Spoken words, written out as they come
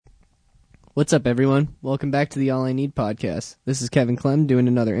What's up, everyone? Welcome back to the All I Need podcast. This is Kevin Clem doing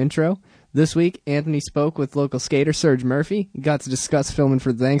another intro. This week, Anthony spoke with local skater Serge Murphy. He got to discuss filming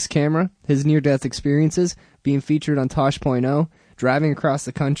for the Thanks camera, his near-death experiences, being featured on Tosh.0, driving across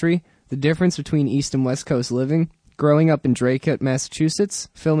the country, the difference between East and West Coast living, growing up in Draycote, Massachusetts,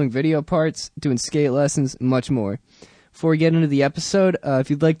 filming video parts, doing skate lessons, and much more. Before we get into the episode, if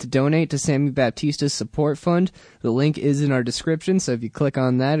you'd like to donate to Sammy Baptista's support fund, the link is in our description, so if you click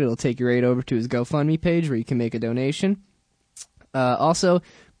on that, it'll take you right over to his GoFundMe page where you can make a donation. Also,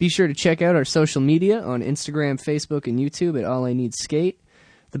 be sure to check out our social media on Instagram, Facebook, and YouTube at All I Need Skate.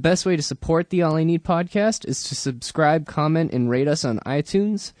 The best way to support the All I Need podcast is to subscribe, comment, and rate us on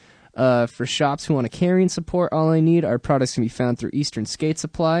iTunes. For shops who want to carry and support All I Need, our products can be found through Eastern Skate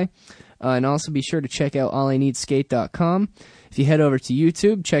Supply. And also be sure to check out allineedskate.com. If you head over to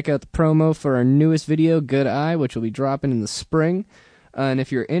YouTube, check out the promo for our newest video, Good Eye, which will be dropping in the spring. And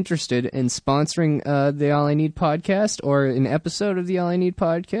if you're interested in sponsoring the All I Need podcast or an episode of the All I Need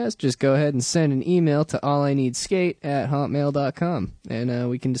podcast, just go ahead and send an email to allineedskate@hotmail.com, and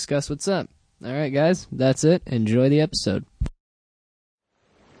we can discuss what's up. All right, guys, that's it. Enjoy the episode.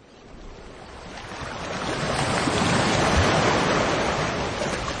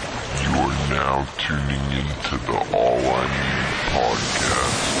 Now tuning into the All I Need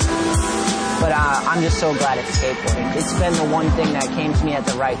podcast. But I'm just so glad it's skateboarding. It's been the one thing that came to me at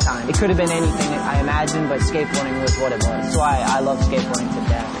the right time. It could have been anything I imagined, but skateboarding was what it was. So I love skateboarding to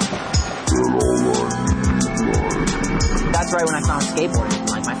death. That's right when I found skateboarding.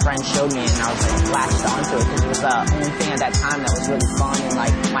 Like, my friend showed me and I was like latched onto it because it was the only thing at that time that was really fun and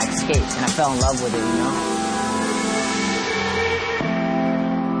like my escape. And I fell in love with it, you know?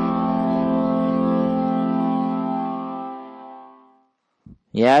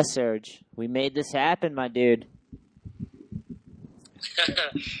 Yeah, Serge. We made this happen, my dude.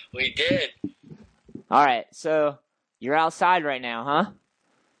 We did. Alright, so you're outside right now, huh?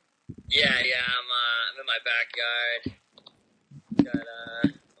 Yeah, I'm in my backyard. Got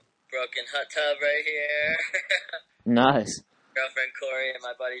a broken hot tub right here. Nice. Girlfriend Corey and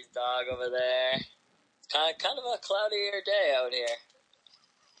my buddy's dog over there. It's kind of a cloudier day out here.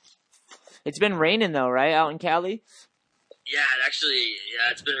 It's been raining though, right, out in Cali? Yeah,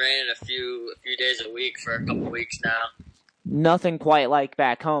 it's been raining a few days a week for a couple weeks now. Nothing quite like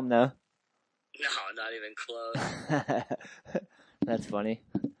back home, though. No, not even close. That's funny.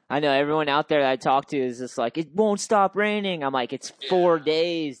 I know everyone out there that I talk to is just like, it won't stop raining. I'm like, it's 4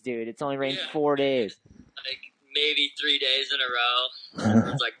 days, dude. It's only rained 4 days. Like, maybe 3 days in a row.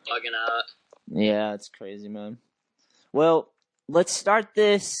 It's like bugging out. Yeah, it's crazy, man. Well, let's start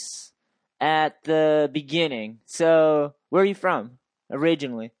this at the beginning. So, where are you from,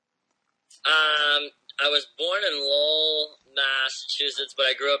 originally? I was born in Lowell, Massachusetts, but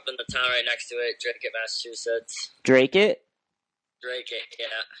I grew up in the town right next to it, Draycote, Massachusetts. Draycote? Draycote,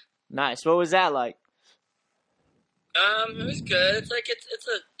 yeah. Nice. What was that like? It was good. It's a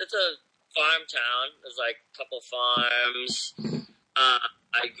farm town. There's like a couple farms.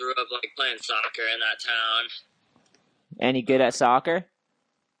 I grew up like playing soccer in that town. Any good at soccer?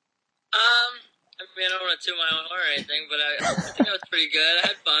 I mean, I don't want to toot my own horn or anything, but I think I was pretty good. I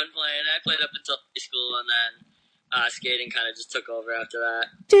had fun playing. I played up until high school, and then skating kind of just took over after that.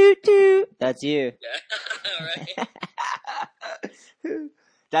 Toot toot. That's you. Yeah, right.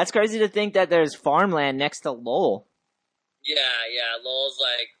 That's crazy to think that there's farmland next to Lowell. Yeah. Lowell's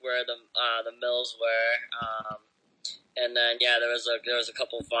like where the mills were, and then there was a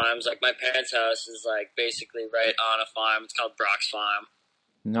couple farms. Like my parents' house is like basically right on a farm. It's called Brock's Farm.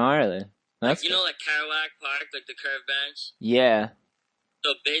 Gnarly. That's you know, like Kerouac Park, like the curved bench? Yeah.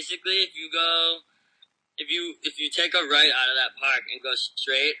 So basically, if you take a right out of that park and go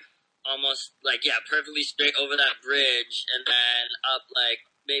straight, almost, like, perfectly straight over that bridge, and then up, like,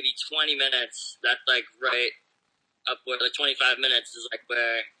 maybe 20 minutes, that's, like, right up where, like, 25 minutes is, like,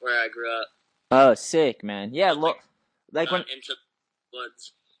 where I grew up. Oh, sick, man. Yeah, like when... into the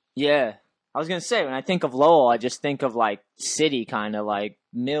woods. Yeah. I was gonna say, when I think of Lowell, I just think of, like, city, kind of, like,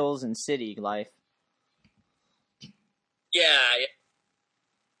 mills and city life. Yeah,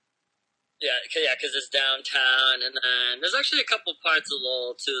 because it's downtown, and then there's actually a couple parts of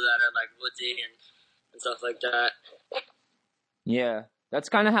Lowell, too, that are, like, woodsy and stuff like that. Yeah. That's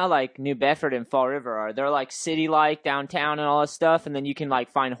kind of how, like, New Bedford and Fall River are. They're, like, city-like, downtown and all that stuff, and then you can,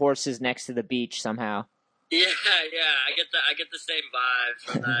 like, find horses next to the beach somehow. Yeah, I get the same vibe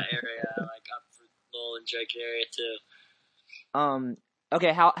from that area, like up for Lowell and Drake area too.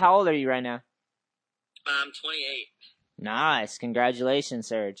 Okay, how old are you right now? I'm 28. Nice, congratulations,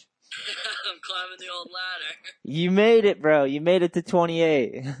 Serge. I'm climbing the old ladder. You made it, bro. You made it to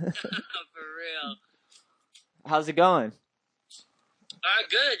 28. For real. How's it going?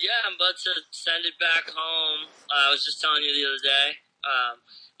 Good, yeah. I'm about to send it back home. I was just telling you the other day.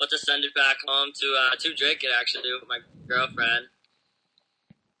 About to send it back home to Drake, actually, with my girlfriend.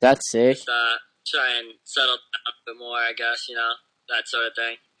 That's sick. Just try and settle down a bit more, I guess, that sort of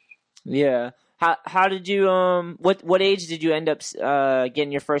thing. Yeah. How did you what age did you end up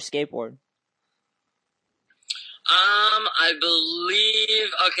getting your first skateboard? I believe,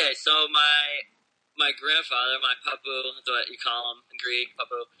 okay, so my grandfather, my papu, that's what you call him in Greek,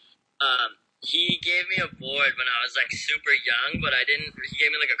 papu, he gave me a board when I was like super young, but he gave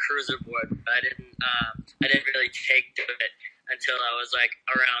me like a cruiser board, but I didn't really take to it until I was like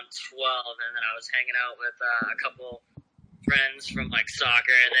around 12, and then I was hanging out with a couple friends from like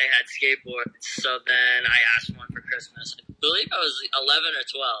soccer, and they had skateboards, so then I asked one for Christmas. I believe I was 11 or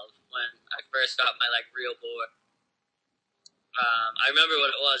 12 when I first got my like real board. I remember what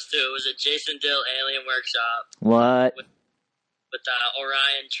it was too. It was a Jason Dill Alien Workshop. What? With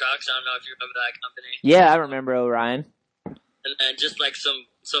Orion trucks. I don't know if you remember that company. Yeah, I remember Orion. And then just like some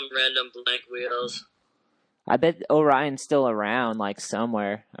random blank wheels. I bet Orion's still around, like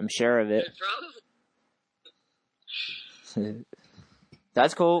somewhere. I'm sure of it. Probably.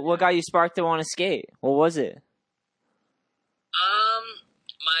 That's cool. What got you sparked to want to skate? What was it?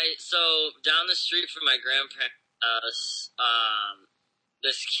 So down the street from my grandparents' house,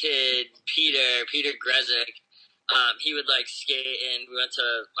 this kid Peter Grezik, he would like skate, and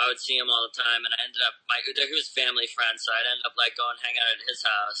I would see him all the time, and I ended up he was family friends, so I'd end up like going hang out at his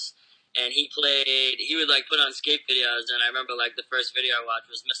house. And he would like put on skate videos, and I remember like the first video I watched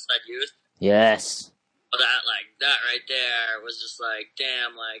was Misled Youth. Yes. That right there was just like,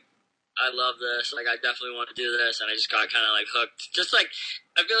 damn, like, I love this. Like, I definitely want to do this. And I just got kind of like hooked. Just like,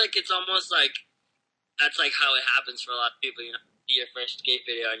 I feel like it's almost like, that's like how it happens for a lot of people, see your first skate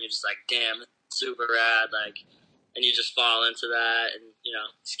video and you're just like, damn, super rad. Like, and you just fall into that and,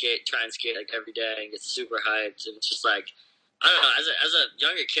 try and skate like every day and get super hyped. And it's just like, I don't know, as a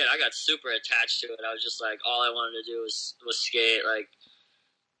younger kid, I got super attached to it. I was just like, all I wanted to do was skate. Like,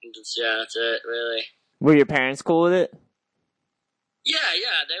 that's it, really. Were your parents cool with it?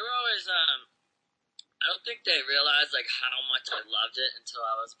 Yeah, they were always, I don't think they realized, like, how much I loved it until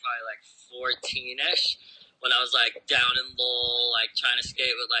I was probably, like, 14-ish, when I was, like, down in Lowell, like, trying to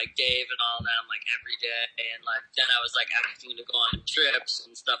skate with, like, Dave and all them, like, every day, and, like, then I was, like, asking to go on trips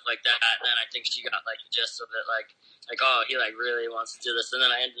and stuff like that, and then I think she got, like, the gist of it, like, oh, he, like, really wants to do this, and then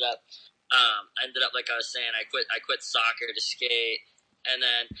I ended up, like I was saying, I quit soccer to skate, and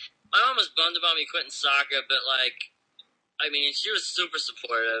then my mom was bummed about me quitting soccer, but, like, I mean, she was super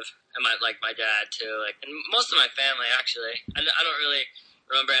supportive, and my dad too, like, and most of my family actually. I don't really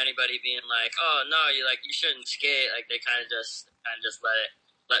remember anybody being like, "Oh no, you shouldn't skate." Like, they kind of just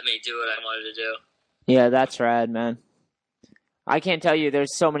let me do what I wanted to do. Yeah, that's rad, man. I can't tell you,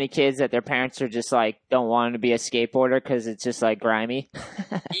 there's so many kids that their parents are just like don't want to be a skateboarder because it's just like grimy.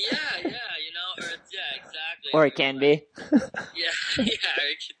 Yeah, exactly. Or it can be. Yeah, it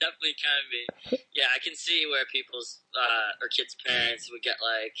definitely can be. Yeah, I can see where people's or kids' parents would get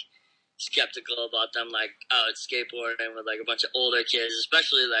like skeptical about them, like, oh, it's skateboarding with like a bunch of older kids,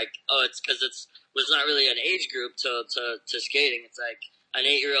 especially like, oh, it's because it's not really an age group to skating. It's like an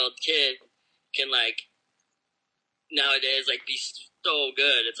 8-year-old kid can like nowadays like be so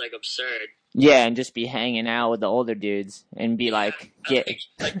good. It's like absurd. Yeah, and just be hanging out with the older dudes and be like, get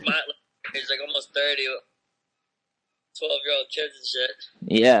like he's like almost 30. 12-year-old kids and shit.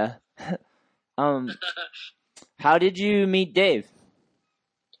 Yeah. How did you meet Dave?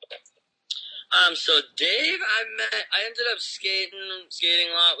 So Dave, I ended up skating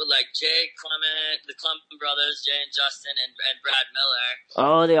a lot with like Jay Clement, the Clement brothers, Jay and Justin, and Brad Miller.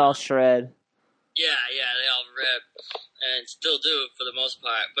 Oh, they all shred. Yeah, they all rip, and still do for the most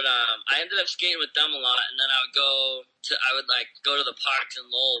part. But I ended up skating with them a lot, and then I would go to the parks in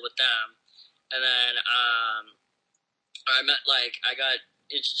Lowell with them, and then I got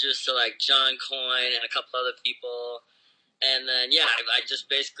introduced to like John Coyne and a couple other people, and then I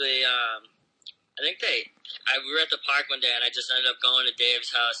just basically I think we were at the park one day, and I just ended up going to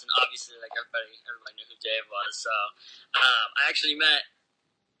Dave's house, and obviously like everybody knew who Dave was, so I actually met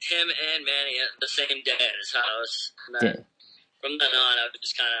him and Manny at the same day at his house. And then from then on, I was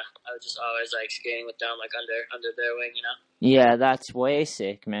just always like skating with them, like under their wing, Yeah, that's way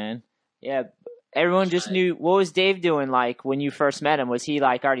sick, man. Yeah, everyone just knew. What was Dave doing like when you first met him? Was he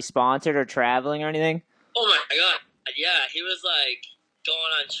like already sponsored or traveling or anything? Oh my god, yeah, he was like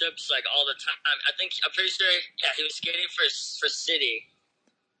going on trips like all the time. I'm pretty sure, he was skating for City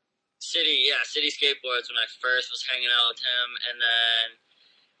Skateboards when I first was hanging out with him, and then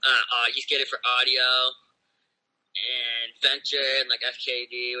He skated for Audio and Venture and like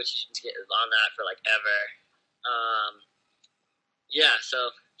FKD, which he's been on that for like ever.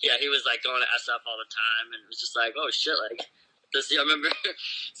 He was like going to SF all the time, and it was just like, oh shit, like this. I remember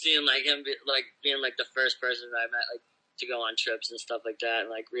seeing like him being like the first person that I met like to go on trips and stuff like that, and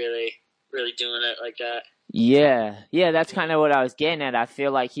like really doing it like that. Yeah, that's kind of what I was getting at. I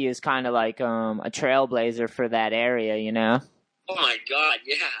feel like he is kind of like a trailblazer for that area, you know? Oh my god,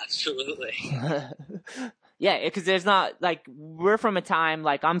 yeah, absolutely. Yeah, because there's not, like, we're from a time,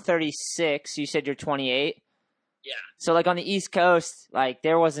 like, I'm 36, you said you're 28? Yeah. So, like, on the East Coast, like,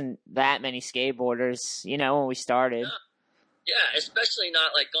 there wasn't that many skateboarders, you know, when we started. Yeah, especially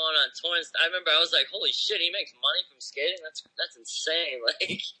not, like, going on tours. I remember I was like, holy shit, he makes money from skating? That's insane.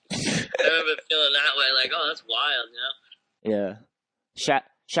 Like, I remember feeling that way, like, oh, that's wild, you know? Yeah.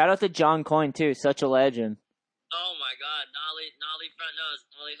 Shout out to John Coyne, too, such a legend. Oh, my God, Nolly front nose,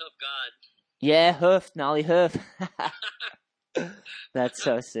 Nolly hoof god. Yeah, hoof, Nolly hoof. That's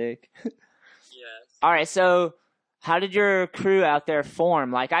so sick. Yes. All right, so how did your crew out there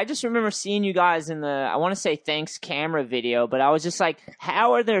form? Like, I just remember seeing you guys in the, I want to say Thanks Camera video, but I was just like,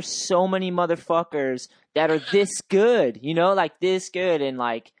 how are there so many motherfuckers that are this good? You know, like this good, and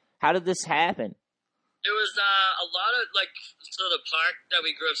like, how did this happen? It was a lot of, like, so the park that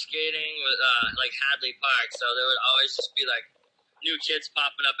we grew up skating was, like, Hadley Park, so there would always just be, like, new kids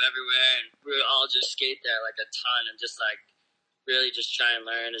popping up everywhere, and we would all just skate there, like, a ton, and just, like, really just try and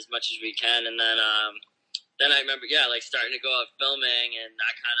learn as much as we can, and then I remember, like, starting to go out filming, and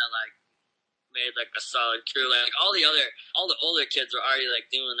that kind of, like, made, like, a solid crew. Like, all the older kids were already, like,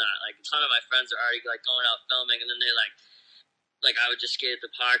 doing that. Like, a ton of my friends are already, like, going out filming, and then they, like, I would just skate at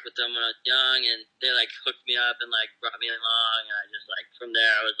the park with them when I was young, and they, like, hooked me up and, like, brought me along, and I just, like, from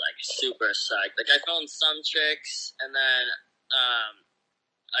there, I was, like, super psyched. Like, I filmed some tricks, and then,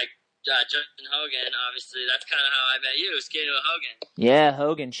 Justin Hogan, obviously, that's kind of how I met you, skating with Hogan. Yeah,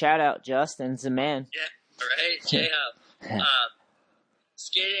 Hogan. Shout out, Justin's the man. Yeah, right? J-Hub.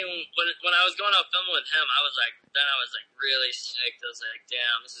 Skating, when I was going out filming with him, I was, like, really psyched. I was like,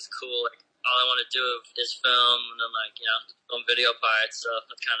 damn, this is cool. Like, all I want to do is film, and then, like, you know, film video parts, so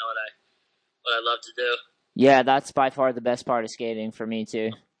that's kind of what I love to do. Yeah, that's by far the best part of skating for me, too.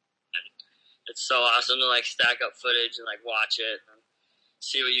 It's so awesome to, like, stack up footage and, like, watch it and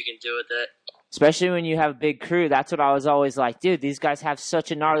see what you can do with it. Especially when you have a big crew. That's what I was always like, dude, these guys have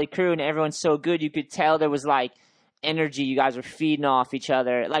such a gnarly crew, and everyone's so good. You could tell there was, like, energy. You guys were feeding off each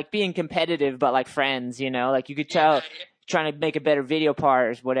other. Like, being competitive, but, like, friends, you know? Like, you could tell trying to make a better video part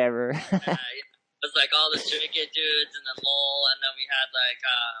or whatever. It was, like, all the Trinket dudes and then Lowell, and then we had,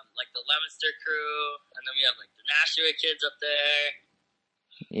 like the Leominster crew, and then we have, like, the Nashua kids up there.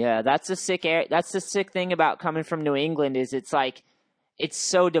 Yeah, that's the sick thing about coming from New England is it's like it's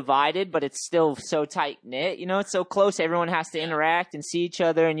so divided, but it's still so tight knit. You know, it's so close. Everyone has to interact and see each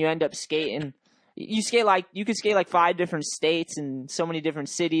other, and you end up skating. You could skate like 5 different states and so many different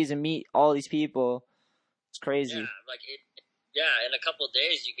cities and meet all these people. It's crazy. Yeah, in a couple of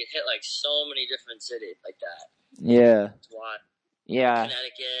days you could hit like so many different cities like that. Yeah. It's wild. Yeah.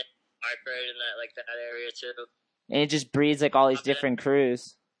 Connecticut, Hartford, and that area too. And it just breeds like all these different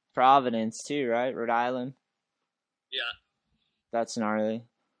crews. Providence too, right? Rhode Island. Yeah. That's gnarly.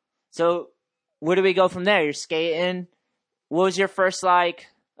 So, where do we go from there? You're skating. What was your first like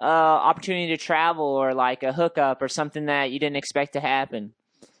opportunity to travel or like a hookup or something that you didn't expect to happen?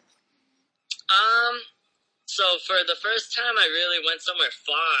 So for the first time I really went somewhere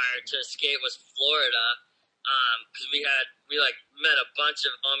far to skate was Florida. Cause we met a bunch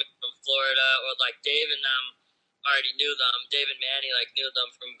of homies from Florida, or like Dave and them already knew them. Dave and Manny like knew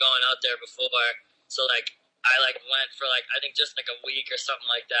them from going out there before. So like I like went for like I think just like a week or something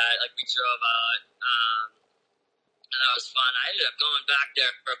like that. Like we drove out, and that was fun. I ended up going back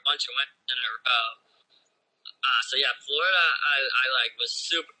there for a bunch of winters in a row. So yeah, Florida, I like was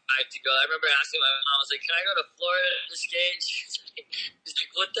super hyped to go. I remember asking my mom, I was like, "Can I go to Florida to skate?" She's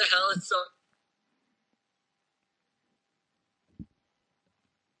like, "What the hell?" It's so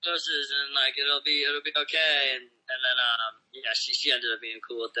doses and like it'll be okay. And then she ended up being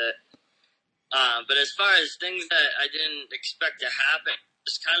cool with it. But as far as things that I didn't expect to happen,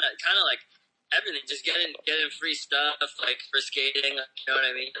 just kind of like everything, just getting free stuff like for skating, you know what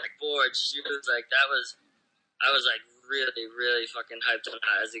I mean? Like boards, shoes, like I was like really, really fucking hyped on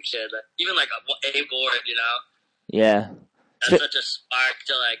that as a kid. Like, even like a board, you know? Yeah. That's such a spark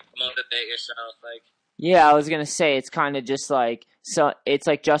to like motivate yourself. Like, yeah, I was gonna say it's kind of just like it's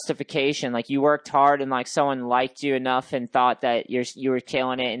like justification. Like you worked hard and like someone liked you enough and thought that you were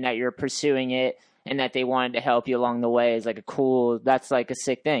killing it and that you're pursuing it, and that they wanted to help you along the way is like that's like a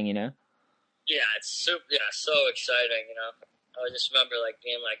sick thing, you know? Yeah, it's so exciting, you know. I just remember like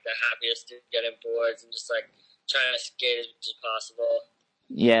being like the happiest to get in boards and just like trying to skate as much as possible.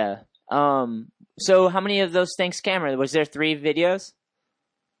 Yeah. So how many of those Thanks Camera? Was there 3 videos?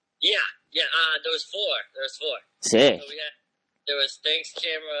 Yeah. There was 4. Sick. So there was Thanks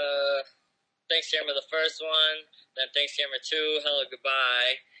Camera, the first one, then Thanks Camera 2, Hello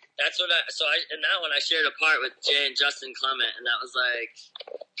Goodbye. That's what in that one I shared a part with Jay and Justin Clement, and that was like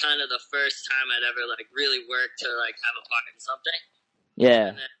kind of the first time I'd ever like really worked to like have a part in something.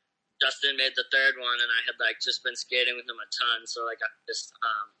 Yeah. And then Justin made the third one, and I had like just been skating with him a ton, so like I just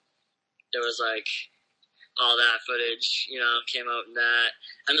there was like all that footage, you know, came out in that.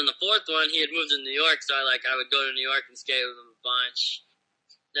 And then the fourth one, he had moved to New York, so I would go to New York and skate with him a bunch.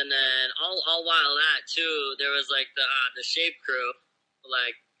 And then all while that too, there was like the Shape crew,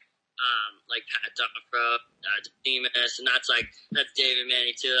 like Pat Donafro, Demas, and that's David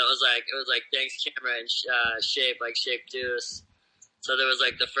Manny too. It was like Thanks Camera and Shape, like Shape Deuce. So there was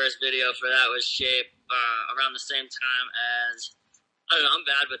like the first video for that was Shape around the same time as, I don't know, I'm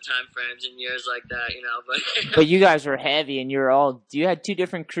bad with time frames and years like that, you know, but But you guys were heavy, and you had 2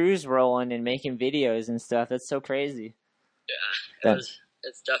 different crews rolling and making videos and stuff. That's so crazy. yeah,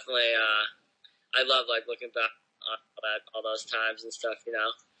 it's definitely I love like looking back on all those times and stuff, you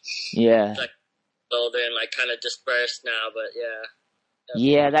know. Yeah. It's like older and like kind of dispersed now, but yeah.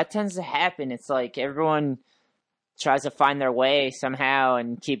 Definitely. Yeah, that tends to happen. It's like everyone tries to find their way somehow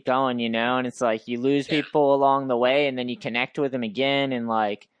and keep going, you know, and it's like you lose people along the way and then you connect with them again, and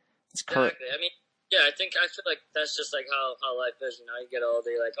like it's exactly. I mean, yeah, I feel like that's just like how life is, you know. You get older,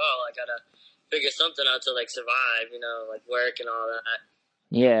 you're like, oh, I gotta figure something out to like survive, you know, like work and all that.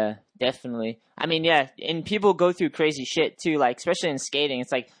 Yeah, definitely. I mean, yeah, and people go through crazy shit too, like especially in skating.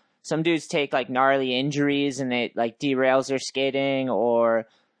 It's like some dudes take like gnarly injuries and it like derails their skating, or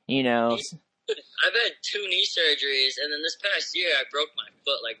you know. I've had 2 knee surgeries, and then this past year I broke my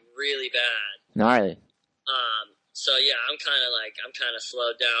foot like really bad. Gnarly. So yeah, I'm kind of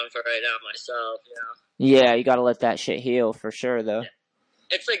slowed down for right now myself, you know. Yeah, you gotta let that shit heal for sure, though. Yeah.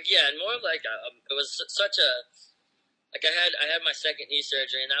 It's like and more of like it was such a. Like I had my second knee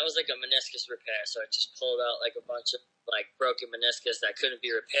surgery, and that was like a meniscus repair. So I just pulled out like a bunch of like broken meniscus that couldn't be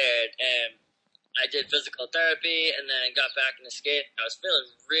repaired, and I did physical therapy, and then got back into skating. I was feeling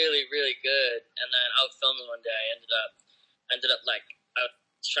really, really good, and then out filming one day, I ended up like I was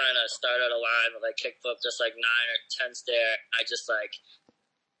trying to start out a line with like kickflip, just like 9 or 10 stair. I just like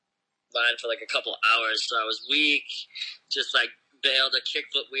lined for like a couple hours, so I was weak, just like bailed a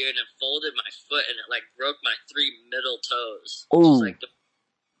kickflip weird and folded my foot, and it like broke my 3 middle toes. Which is like the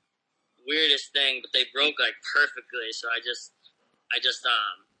weirdest thing, but they broke like perfectly. So I just had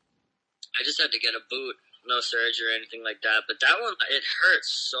to get a boot, no surgery or anything like that. But that one, it hurt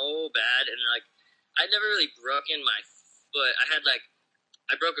so bad, and like I'd never really broken my foot. I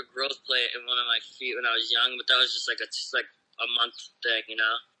broke a growth plate in one of my feet when I was young, but that was just like a month thing, you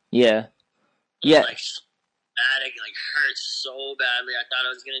know? Yeah. Yeah. Like, it like hurt so badly. I thought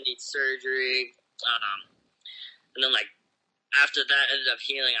I was gonna need surgery. And then like after that ended up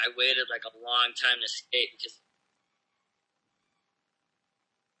healing, I waited like a long time to skate because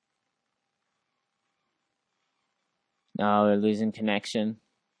No, we're losing connection.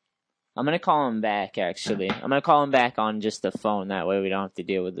 I'm gonna call him back. Actually, I'm gonna call him back on just the phone. That way, we don't have to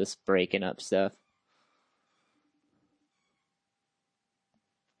deal with this breaking up stuff.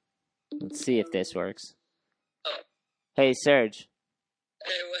 Let's see if this works. Hey, Serge.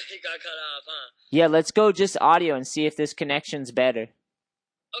 Hey, wait, he got cut off, huh? Yeah, let's go just audio and see if this connection's better.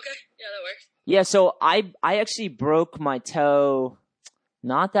 Okay, yeah, that works. Yeah, so I actually broke my toe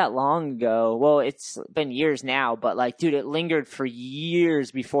not that long ago. Well, it's been years now, but like, dude, it lingered for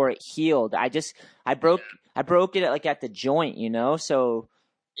years before it healed. I broke it at the joint, you know? So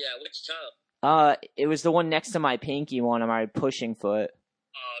yeah, which toe? It was the one next to my pinky one on my pushing foot.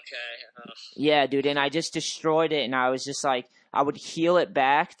 Oh, okay. Yeah, dude, and I just destroyed it, and I was just like, I would heal it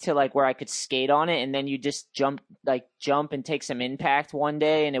back to like where I could skate on it, and then you just jump and take some impact one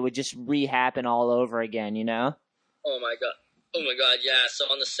day, and it would just re-happen all over again, you know? Oh my god, yeah. So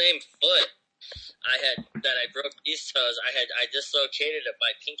on the same foot I broke these toes, I dislocated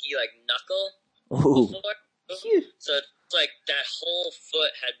my pinky like knuckle before. So it's like that whole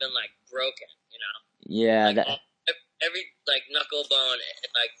foot had been like broken, you know? Yeah, like, every like knuckle bone,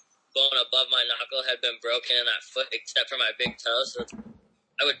 like bone above my knuckle had been broken in that foot except for my big toe. So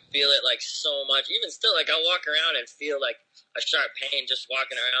I would feel it like so much. Even still, like I'll walk around and feel like a sharp pain just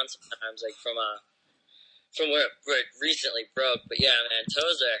walking around sometimes, like from where it recently broke. But yeah, man,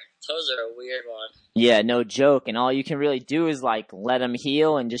 toes are a weird one. Yeah, no joke. And all you can really do is like let them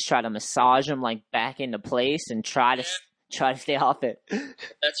heal and just try to massage them like back into place and try to stay off it.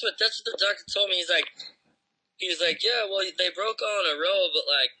 That's what the doctor told me. He's like, yeah, well, they broke all in a row, but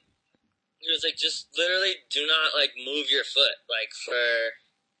like, he was like, just literally do not like move your foot like for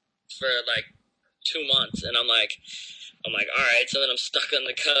like 2 months. And I'm like, all right. So then I'm stuck on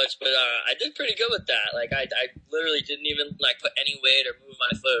the couch, but I did pretty good with that. Like I literally didn't even like put any weight or move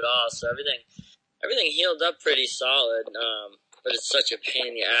my foot at all. So everything healed up pretty solid. But it's such a pain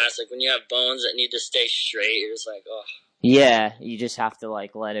in the ass. Like when you have bones that need to stay straight, you're just like, oh. Yeah, you just have to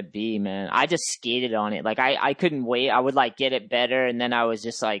like let it be, man. I just skated on it. Like I couldn't wait. I would like get it better and then I was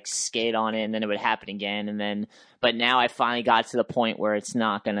just like skate on it and then it would happen again and then but now I finally got to the point where it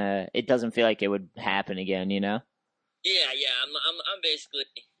doesn't feel like it would happen again, you know? Yeah, I'm basically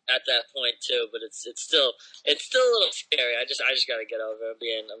at that point too, but it's still a little scary. I just gotta get over it.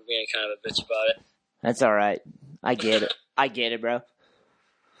 I'm being kind of a bitch about it. That's all right. I get it. I get it, bro.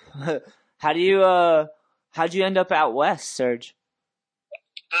 How'd you end up out west, Serge?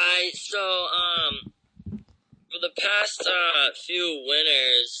 For the past few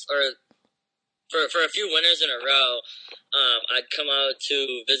winters, or for a few winters in a row, I'd come out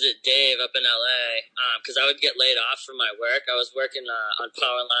to visit Dave up in LA, because I would get laid off from my work. I was working on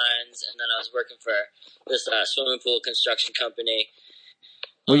power lines, and then I was working for this swimming pool construction company.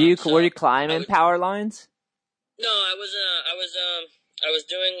 Were you climbing power lines? No, I was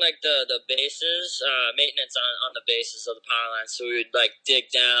doing like the bases, maintenance on the bases of the power lines. So we would like dig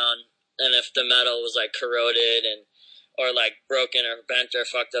down, and if the metal was like corroded or like broken or bent or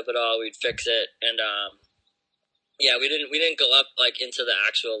fucked up at all, we'd fix it. And yeah, we didn't go up like into the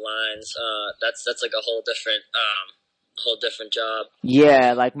actual lines. That's like a whole different job.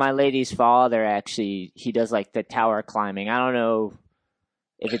 Yeah, like my lady's father actually, he does like the tower climbing. I don't know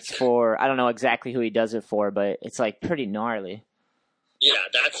if it's I don't know exactly who he does it for, but it's like pretty gnarly. Yeah,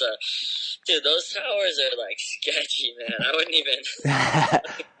 dude, those towers are like sketchy, man. I wouldn't even.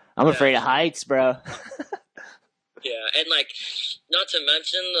 I'm afraid of heights, bro. Yeah, and like, not to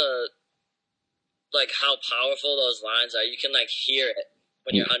mention how powerful those lines are. You can like hear it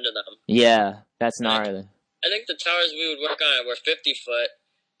when you're under them. Yeah, that's gnarly. I think the towers we would work on were 50 foot,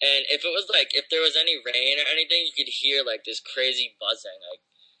 and if there was any rain or anything, you could hear like this crazy buzzing,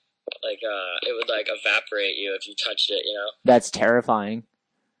 like it would like evaporate you if you touched it, you know? That's terrifying.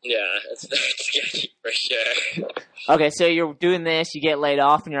 Yeah, it's very sketchy for sure. Okay, so you're doing this, you get laid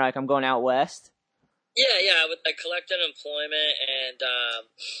off, and you're like, I'm going out west? Yeah, I would like collect unemployment, and I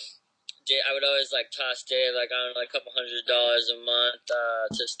would always like toss Dave like I don't know, like $200 a month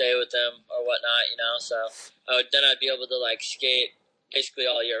to stay with him or whatnot, you know. So I'd be able to like skate basically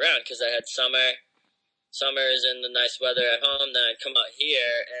all year round because I had summers and the nice weather at home. Then I'd come out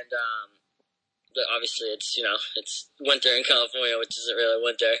here, and obviously it's winter in California, which isn't really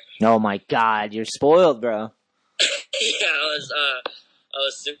winter. Oh my God, you're spoiled, bro. Yeah, I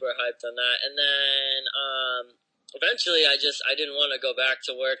was super hyped on that, and then eventually I didn't want to go back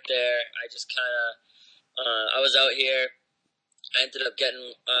to work there. I just kind of I was out here. I ended up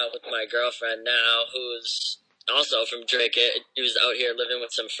getting with my girlfriend now, who's also from Drake. He was out here living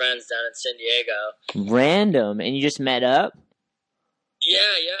with some friends down in San Diego. Random, and you just met up?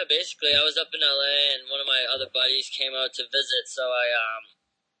 Yeah. Basically, I was up in LA, and one of my other buddies came out to visit. So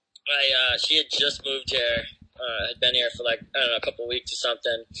she had just moved here. Had been here for like, I don't know, a couple weeks or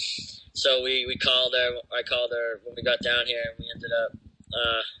something. So we called her. I called her when we got down here, and we ended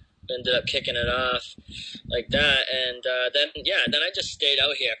up kicking it off like that. And then I just stayed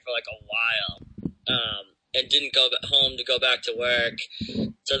out here for like a while, and didn't go home to go back to work.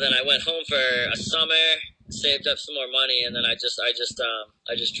 So then I went home for a summer, saved up some more money, and then I just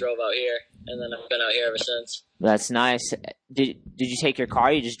drove out here, and then I've been out here ever since. That's nice. Did you take your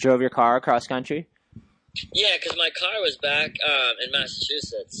car? You just drove your car across country? Yeah, because my car was back in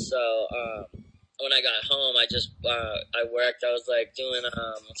Massachusetts. So when I got home, I worked. I was like doing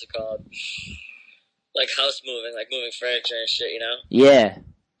what's it called? Like house moving, like moving furniture and shit. You know? Yeah.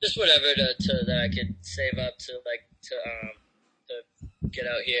 Just whatever that I could save up to get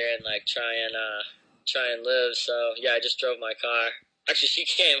out here and like try and live. So yeah, I just drove my car. Actually, she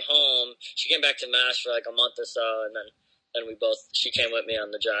came home. She came back to Mass for like a month or so, and then she came with me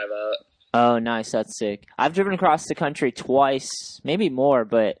on the drive out. Oh, nice. That's sick. I've driven across the country twice, maybe more,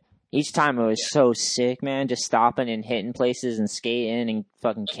 but each time it was so sick, man. Just stopping and hitting places and skating and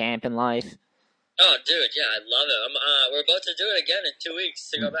fucking camping life. Oh, dude, yeah, I love it. We're about to do it again in 2 weeks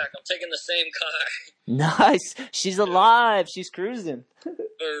to go back. I'm taking the same car. Nice. She's alive. She's cruising. For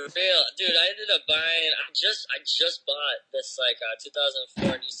real, dude. I ended up buying. I just bought this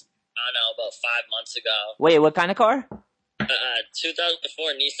 2004 Nissan Murano about 5 months ago. Wait, what kind of car?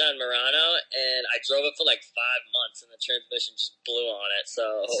 2004 Nissan Murano, and I drove it for like 5 months, and the transmission just blew on it.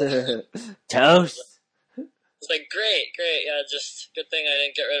 So Toast. it's like great. Yeah, just good thing I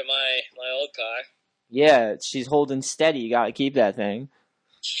didn't get rid of my old car. Yeah, she's holding steady. You gotta keep that thing.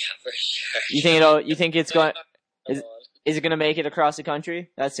 Yeah, for sure. You think it's going? Is it gonna make it across the country?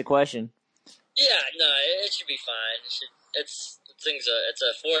 That's the question. Yeah, no, it should be fine. It's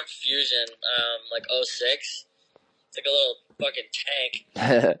a Ford Fusion, like 06. It's like a little fucking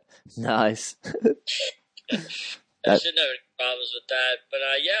tank. Nice. I shouldn't have any problems with that. But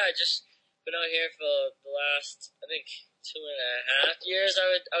yeah, I just been out here for the last, I think, 2.5 years.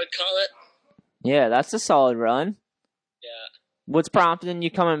 I would call it. Yeah, that's a solid run. Yeah. What's prompting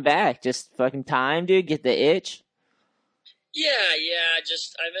you coming back? Just fucking time, dude. Get the itch. Yeah. I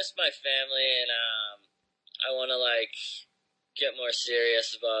miss my family, and I want to like get more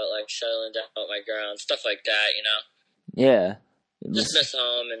serious about like settling down with my girl and stuff like that. You know. Yeah. Just miss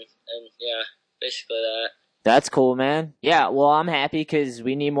home and yeah, basically that. That's cool, man. Yeah, well, I'm happy because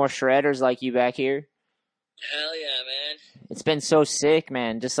we need more shredders like you back here. Hell yeah, man. It's been so sick,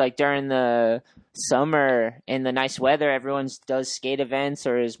 man. Just like during the summer and the nice weather, everyone does skate events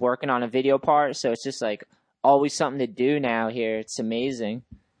or is working on a video part. So it's just like always something to do now here. It's amazing.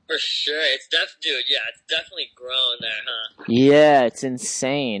 For sure. It's definitely grown there, huh? Yeah, it's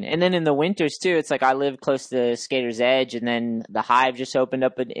insane. And then in the winters too, it's like I live close to Skater's Edge, and then the Hive just opened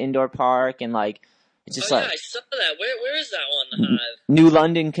up an indoor park, and like it's just I saw that. Where is that one, the Hive? New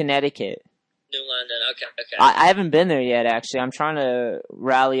London, Connecticut. New London. Okay. I haven't been there yet, actually. I'm trying to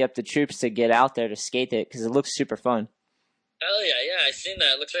rally up the troops to get out there to skate it because it looks super fun. Hell yeah, I seen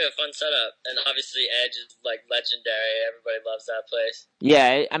that. It looks like a fun setup, and obviously Edge is like legendary. Everybody loves that place.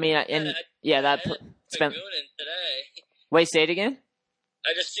 Yeah, I mean, it's been Goonin today. Wait, say it again.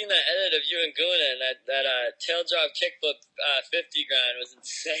 I just seen that edit of you and Goonin. That tail drop kickflip 50 grind was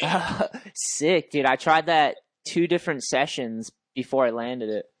insane. Sick, dude. I tried that 2 different sessions before I landed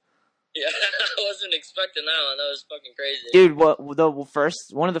it. Yeah, I wasn't expecting that one. That was fucking crazy. Dude,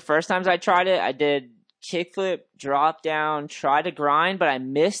 one of the first times I tried it, I did kickflip, drop down, try to grind, but I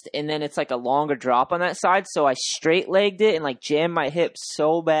missed, and then it's like a longer drop on that side, so I straight legged it and like jammed my hip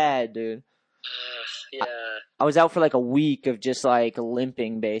so bad, dude. Yeah. I was out for like a week of just like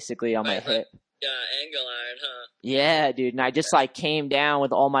limping basically on my hip. Yeah, angle iron, huh? Yeah, dude, and I just like came down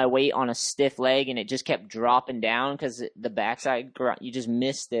with all my weight on a stiff leg, and it just kept dropping down because the backside, you just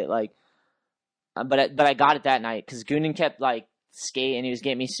missed it, like. But I got it that night because Goonin kept like skating. He was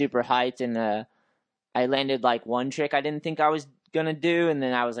getting me super hyped, and I landed like one trick I didn't think I was gonna do, and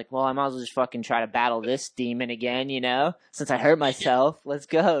then I was like, well, I might as well just fucking try to battle this demon again, you know? Since I hurt myself, let's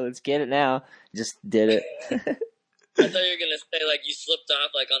go, let's get it now. Just did it. I thought you were gonna say like you slipped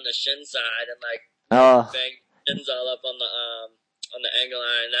off like on the shin side and like banged shins all up on the angle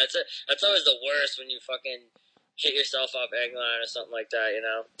iron. That's always the worst when you fucking hit yourself off angle iron or something like that, you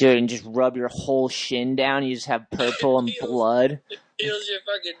know? Dude, and just rub your whole shin down. You just have purple and blood. It heals your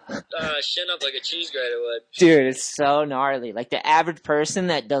fucking shin up like a cheese grater would. Dude, it's so gnarly. Like, the average person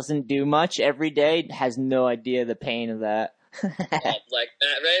that doesn't do much every day has no idea the pain of that. Like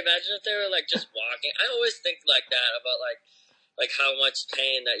that, right? Imagine if they were like just walking. I always think like that about like how much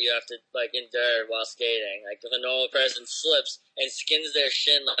pain that you have to like endure while skating. Like if a normal person slips and skins their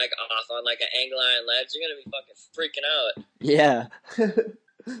shin like off on like an angle iron ledge, you're gonna be fucking freaking out. Yeah.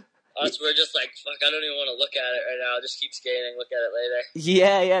 Us, we're just like, fuck, I don't even want to look at it right now. I'll just keep skating, look at it later.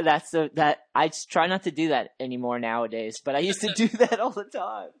 Yeah, that I just try not to do that anymore nowadays, but I used to do that all the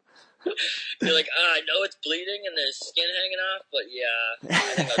time. You're like, I know it's bleeding and there's skin hanging off, but yeah,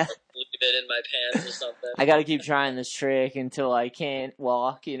 I think I'll just leave it in my pants or something. I gotta keep trying this trick until I can't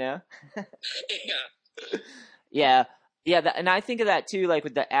walk, you know? Yeah. Yeah, and I think of that too, like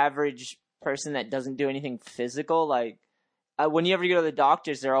with the average person that doesn't do anything physical, like, when you ever go to the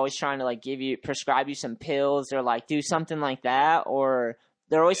doctors, they're always trying to like prescribe you some pills or like do something like that, or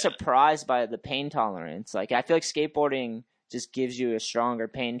they're always surprised by the pain tolerance. Like I feel like skateboarding just gives you a stronger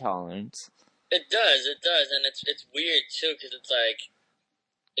pain tolerance. It does, and it's weird too because it's like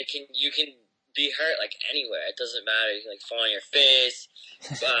you can be hurt like anywhere. It doesn't matter. You can like fall on your face.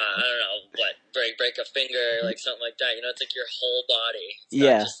 I don't know what break a finger, like something like that. You know, it's like your whole body.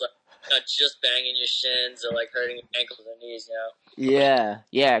 It's not just banging your shins or like hurting your ankles or knees, you know?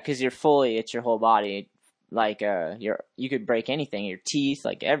 Yeah, because it's your whole body. like you could break anything, your teeth,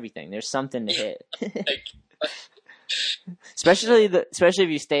 like everything. There's something to hit. Like, especially if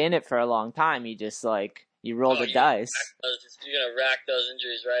you stay in it for a long time, you just like you roll the dice. You're gonna rack those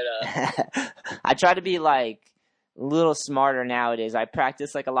injuries right up. I try to be like a little smarter nowadays. I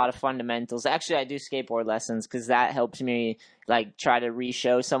practice like a lot of fundamentals. Actually, I do skateboard lessons because that helps me like try to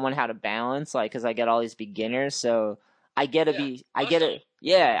re-show someone how to balance. Like, because I get all these beginners, so I get to I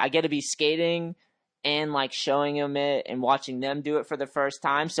get to be skating and like showing them it and watching them do it for the first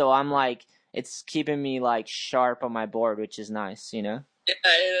time. So I'm like, it's keeping me like sharp on my board, which is nice, you know. Yeah,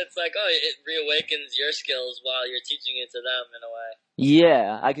 it's like, it reawakens your skills while you're teaching it to them in a way.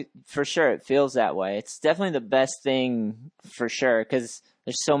 Yeah, for sure it feels that way. It's definitely the best thing for sure because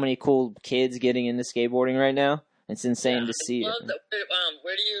there's so many cool kids getting into skateboarding right now. It's insane to see it.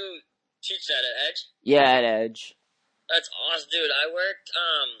 Where do you teach that, at Edge? Yeah, at Edge. That's awesome, dude. I worked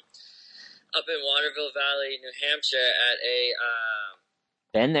up in Waterville Valley, New Hampshire, at a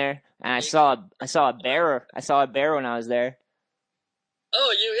Been there, and I saw a bear. I saw a bear when I was there.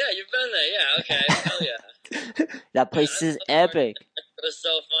 Oh, you've been there. Yeah, okay. Hell yeah. That place is epic. It was so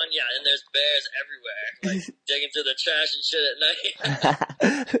fun. Yeah, and there's bears everywhere, like digging through the trash and shit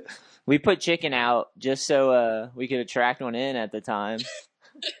at night. We put chicken out just so we could attract one in at the time.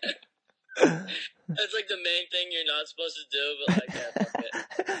 That's like the main thing you're not supposed to do, but like, yeah, fuck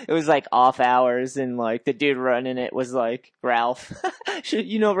it. It was like off hours, and like the dude running it was like Ralph.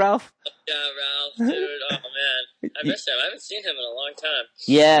 You know Ralph? Yeah, Ralph, dude. Oh man, I miss him. I haven't seen him in a long time.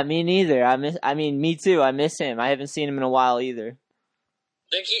 Yeah, me neither. Me too. I miss him. I haven't seen him in a while either.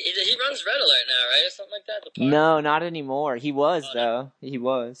 I think he runs Red Alert now, right, or something like that. The park? No, not anymore. He was though. He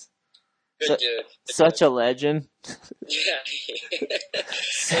was. Good dude. Such a legend. Yeah. It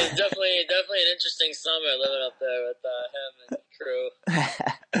was definitely an interesting summer living up there with him and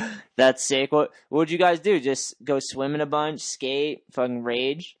crew. That's sick. What would you guys do? Just go swimming a bunch, skate, fucking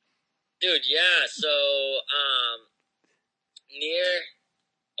rage? Dude, yeah. So, near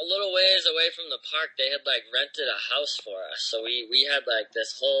a little ways away from the park, they had like rented a house for us. So we had like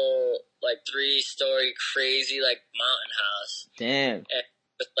this whole like 3-story crazy like mountain house. Damn. And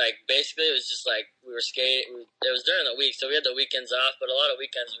like basically it was just like we were skating. It was during the week, so we had the weekends off. But a lot of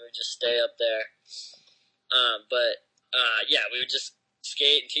weekends we would just stay up there. Yeah, we would just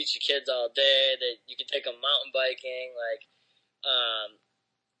skate and teach the kids all day. You could take them mountain biking. Like,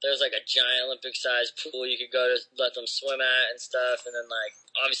 there was like a giant Olympic-sized pool you could go to let them swim at and stuff. And then like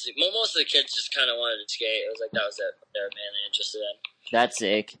obviously most of the kids just kind of wanted to skate. It was like that was it. They were mainly interested in. That's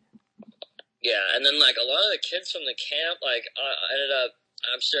sick. Yeah, and then like a lot of the kids from the camp, like ended up.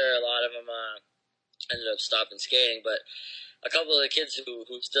 I'm sure a lot of them ended up stopping skating, but a couple of the kids who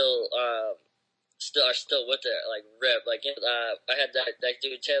still are still with it, like rip. Like I had that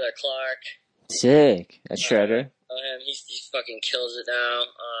dude Taylor Clark. Sick. A shredder. He fucking kills it now.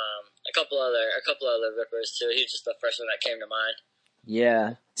 A couple other rippers too. He's just the first one that came to mind.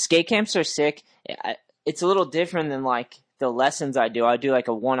 Yeah, skate camps are sick. It's a little different than like the lessons I do. I do like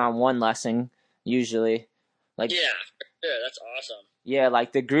a one-on-one lesson usually. Like yeah, for sure. That's awesome. Yeah,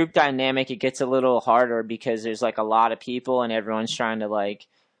 like the group dynamic, it gets a little harder because there's like a lot of people and everyone's trying to like,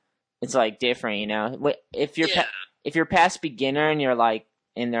 it's like different, you know. If you're past beginner and you're like,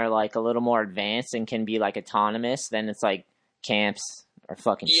 and they're like a little more advanced and can be like autonomous, then it's like camps are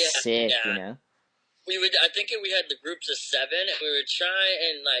fucking sick, you know. I think we had the groups of 7, and we would try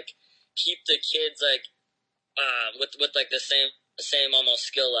and like keep the kids like with like the same almost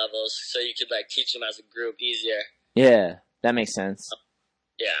skill levels, so you could like teach them as a group easier. Yeah. That makes sense.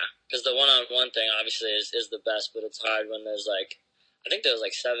 Yeah, because the one-on-one thing obviously is the best, but it's hard when there's like, I think there was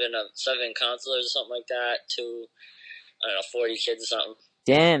like 7 counselors or something like that, 40 kids or something.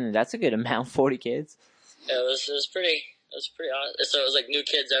 Damn, that's a good amount, 40 kids. Yeah, it was pretty awesome. So it was like new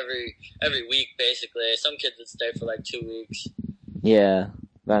kids every week basically. Some kids would stay for like 2 weeks. Yeah,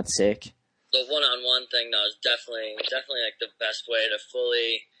 that's sick. The one-on-one thing though is definitely like the best way to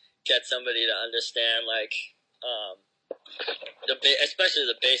fully get somebody to understand like. Especially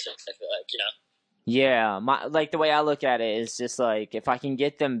the basics, I feel like, you know. Yeah, like the way I look at it is just like if I can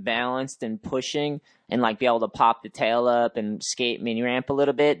get them balanced and pushing and like be able to pop the tail up and skate mini ramp a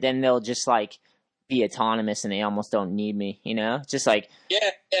little bit, then they'll just like be autonomous and they almost don't need me, you know? Just like yeah.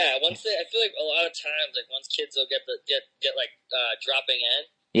 I feel like a lot of times, like once kids will get like dropping in,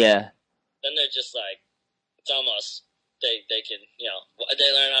 yeah, then they're just like it's almost they can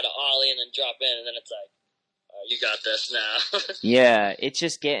they learn how to ollie and then drop in, and then it's like. You got this now. Yeah, it's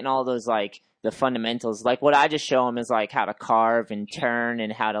just getting all those, like, the fundamentals. Like, what I just show them is, like, how to carve and turn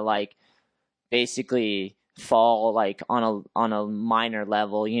and how to, like, basically fall, like, on a minor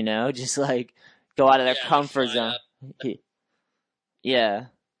level, you know? Just, like, go out of their Yeah, they comfort fly zone. up. Yeah.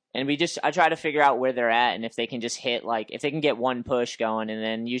 And I try to figure out where they're at and if they can just hit, like, if they can get one push going, and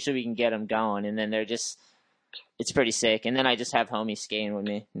then usually we can get them going, and then it's pretty sick. And then I just have homies skating with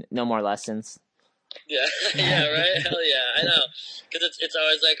me. No more lessons. Yeah, yeah, right? Hell yeah, I know. Because it's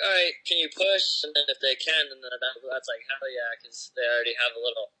always like, all right, can you push? And then if they can, then that's like, hell yeah, because they already have a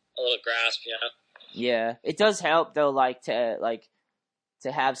little grasp, you know? Yeah. It does help, though,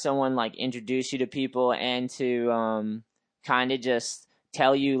 to have someone, like, introduce you to people and to kind of just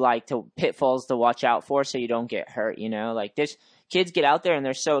tell you, like, to pitfalls to watch out for so you don't get hurt, you know? Like, there's kids get out there and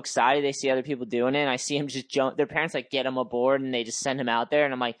they're so excited they see other people doing it, and I see them just jump. Their parents, like, get them aboard and they just send them out there,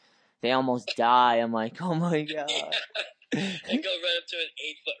 and I'm like, they almost die. I'm like, oh my God. And go right up to an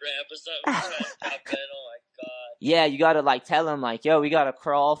 8-foot ramp or something, try to jump in, oh my God. Yeah, you gotta, like, tell them, like, yo, we gotta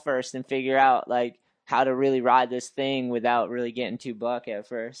crawl first and figure out, like, how to really ride this thing without really getting too buck at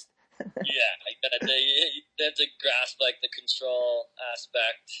first. Yeah, they have to grasp, like, the control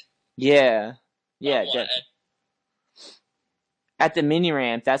aspect. Yeah. Yeah. Somewhat. At the mini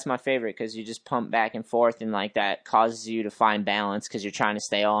ramp, that's my favorite because you just pump back and forth, and, like, that causes you to find balance because you're trying to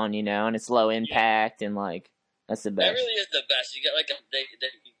stay on, you know, and it's low impact, and, like, that's the best. That really is the best. You get, like,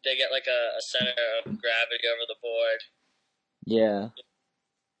 they get, like, a center of gravity over the board. Yeah.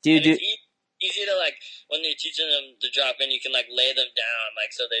 Dude, It's easy to, like, when you're teaching them to drop in, you can, like, lay them down,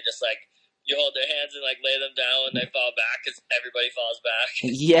 like, so they just, like, you hold their hands and, like, lay them down when they fall back, because everybody falls back.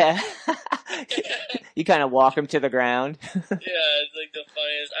 Yeah. You kind of walk them to the ground. Yeah, it's, like, the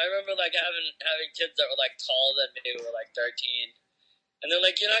funniest. I remember, like, having kids that were, like, taller than me who were, like, 13, and they're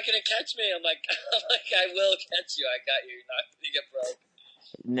like, you're not going to catch me. I'm like, I will catch you. I got you. You're not going to get broke.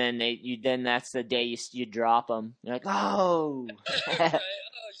 And then then that's the day you drop them. You're like, oh. Right?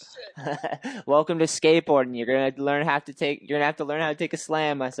 Oh, shit. Welcome to skateboarding. You're gonna have to learn how to take a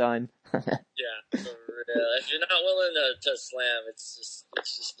slam, my son. Yeah, for real. If you're not willing to slam, it's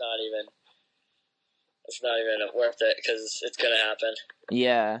just not even. It's not even worth it because it's gonna happen.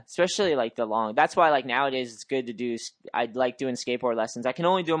 Yeah, especially like the long. That's why like nowadays it's good to do. I like doing skateboard lessons. I can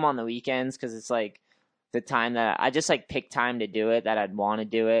only do them on the weekends because it's like the time that I just like pick time to do it that I'd want to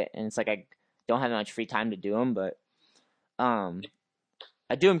do it, and it's like I don't have much free time to do them, but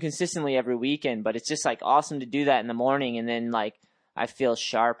I do them consistently every weekend. But it's just like awesome to do that in the morning, and then like I feel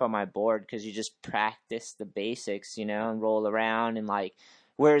sharp on my board because you just practice the basics, you know, and roll around and like.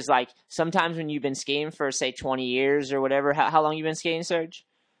 Whereas, like, sometimes when you've been skating for, say, 20 years or whatever, how long you been skating, Serge?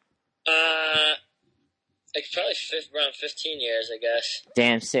 Like, probably around 15 years, I guess.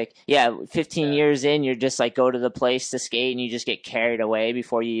 Damn sick. Yeah, 15 years in, you're just, like, go to the place to skate and you just get carried away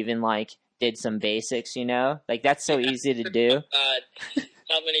before you even, like, did some basics, you know? Like, that's so easy to do.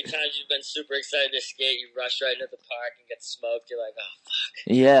 How many times you've been super excited to skate, you rush right into the park and get smoked, you're like, oh,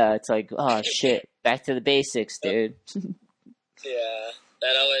 fuck. Yeah, it's like, oh, shit, back to the basics, dude. Yeah.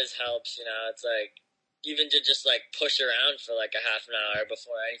 That always helps, you know, it's like, even to just, like, push around for, like, a half an hour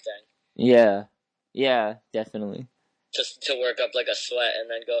before anything. Yeah, definitely. Just to work up, like, a sweat and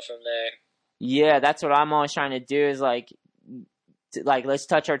then go from there. Yeah, that's what I'm always trying to do is, like, let's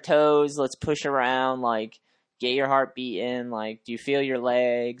touch our toes, let's push around, like, get your heart beating, like, do you feel your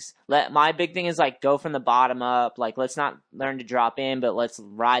legs? My big thing is, like, go from the bottom up, like, let's not learn to drop in, but let's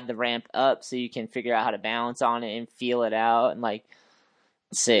ride the ramp up so you can figure out how to balance on it and feel it out, and, like,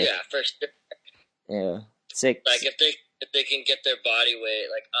 sick. Yeah, for sure. Yeah, sick. Like if they can get their body weight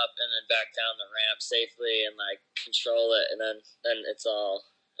like up and then back down the ramp safely and like control it, and then it's all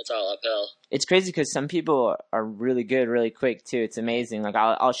uphill. It's crazy because some people are really good, really quick too. It's amazing. Like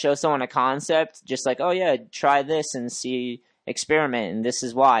I'll show someone a concept, just like, oh yeah, try this and see, experiment, and this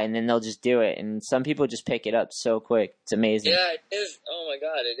is why, and then they'll just do it. And some people just pick it up so quick. It's amazing. Yeah, it is. Oh my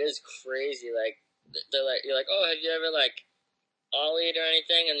god, it is crazy. Like they're like, you're like, oh, have you ever like ollied or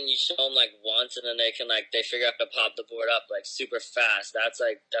anything, and then you show them like once, and then they figure out how to pop the board up like super fast. That's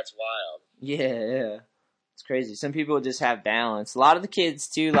wild. Yeah, it's crazy. Some people just have balance. A lot of the kids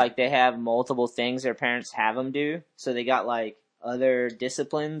too, like they have multiple things their parents have them do, so they got like other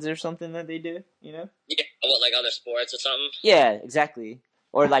disciplines or something that they do. You know? Yeah, what, like other sports or something? Yeah, exactly.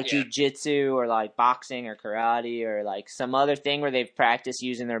 Or like jiu-jitsu or like boxing or karate or like some other thing where they've practiced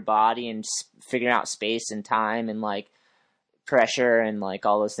using their body and figuring out space and time and like pressure and like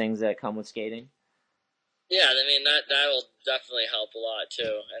all those things that come with skating. Yeah, I mean that will definitely help a lot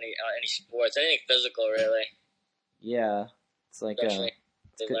too. Any sports, anything physical, really. Yeah, it's like definitely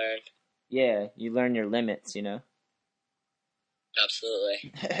to learn. Yeah, you learn your limits, you know.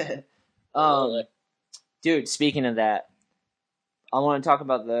 Absolutely. Dude, speaking of that, I want to talk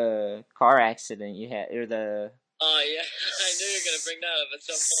about the car accident you had, or the Oh yeah, I knew you were gonna bring that up at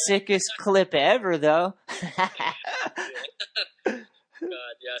some point. Sickest clip ever, though.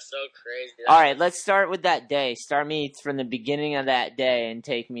 God, yeah, so crazy. All right, let's start with that day. Start me from the beginning of that day and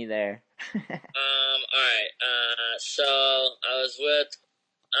take me there. All right. So I was with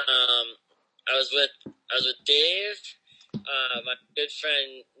Dave, my good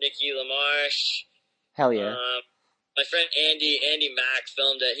friend Nikki LaMarche. Hell yeah. My friend Andy Mack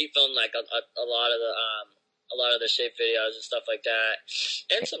filmed it. He filmed like a lot of the shape videos and stuff like that,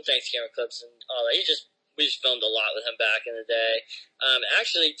 and some thanks camera clips and all that. We just filmed a lot with him back in the day.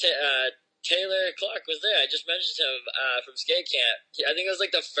 Actually, Taylor Clark was there. I just mentioned him from skate camp. I think it was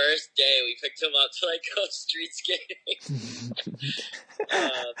like the first day we picked him up to like go street skating.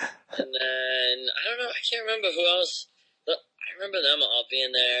 And then I don't know. I can't remember who else. But I remember them all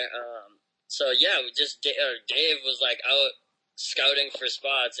being there. So yeah, Dave was like out scouting for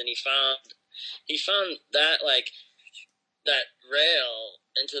spots, and he found that like that rail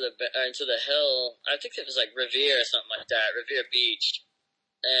into the hill. I think it was like Revere or something like that, Revere Beach.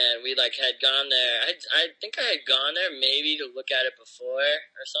 And we like had gone there. I think I had gone there maybe to look at it before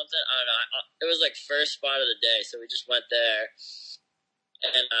or something. I don't know. It was like first spot of the day, so we just went there.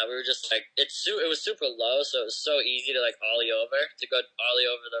 And we were just like, it was super low, so it was so easy to like ollie over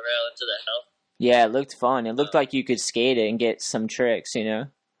the rail into the hill. Yeah, it looked fun. It looked like you could skate it and get some tricks, you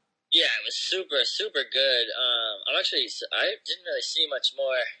know? Yeah, it was super, super good. I didn't really see much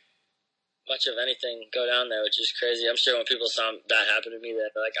of anything go down there, which is crazy. I'm sure when people saw that happen to me, they're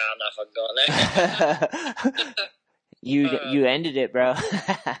like, I'm not fucking going there. You ended it, bro.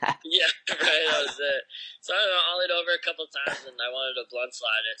 Yeah, right, that was it. So I don't know, ollied over a couple times, and I wanted to blunt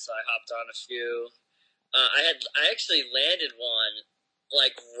slide it, so I hopped on a few. I actually landed one,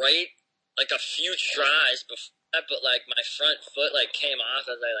 like a few tries before that, but like my front foot like came off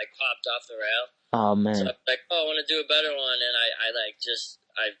as I like popped off the rail. Oh man. So I was like, I want to do a better one, and I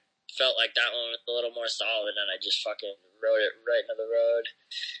felt like that one was a little more solid, and I just fucking rode it right into the road,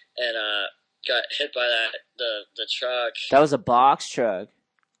 and got hit by the truck. That was a box truck.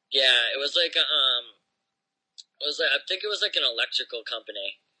 Yeah, it was like I think it was like an electrical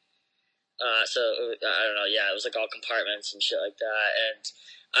company. So I don't know. Yeah, it was like all compartments and shit like that, and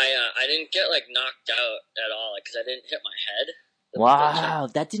I didn't get like knocked out at all, like because I didn't hit my head. Wow,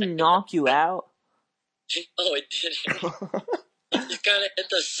 that didn't knock you out? Oh, it didn't. It just kind of hit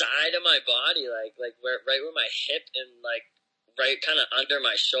the side of my body, right where my hip and like right kind of under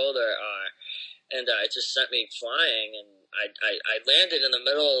my shoulder are, and it just sent me flying. And I landed in the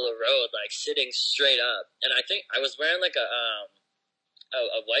middle of the road, like sitting straight up, and I think I was wearing like a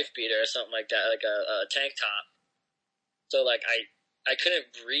wife beater or something like that, like a tank top. So like I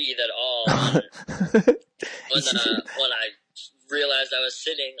couldn't breathe at all when I realized I was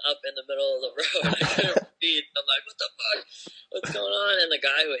sitting up in the middle of the road. I couldn't breathe. I'm like, what the fuck? What's going on? And the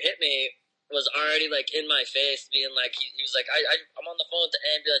guy who hit me was already like in my face, being like, he was like, I'm on the phone with the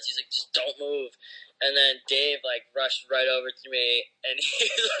ambulance. He's like, just don't move. And then Dave like rushed right over to me, and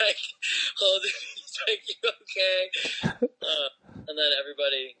he's like, holding me. He's like, you okay? And then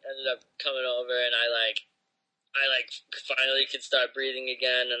everybody ended up coming over, and I finally could start breathing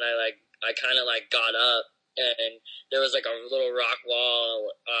again, and I kind of like got up, and there was like a little rock wall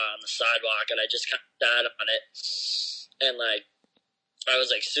on the sidewalk, and I just kind of sat on it, and like I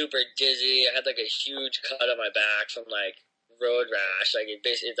was like super dizzy. I had like a huge cut on my back from like road rash. Like it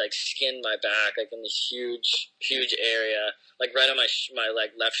basically like skinned my back like in this huge area, like right on my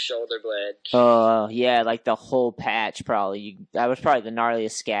like left shoulder blade. Oh yeah, like the whole patch probably. That was probably the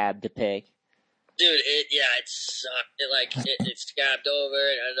gnarliest scab to pick. Dude, it sucked. It scabbed over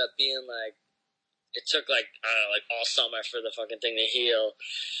and ended up being like, it took like, I don't know, like all summer for the fucking thing to heal.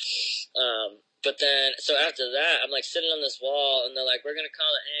 But then, so after that, I'm like sitting on this wall, and they're like, we're gonna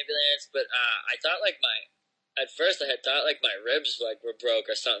call the ambulance. But I thought like at first I had thought like my ribs like were broke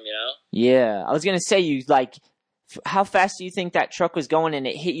or something, you know? Yeah, I was gonna say, you like, how fast do you think that truck was going, and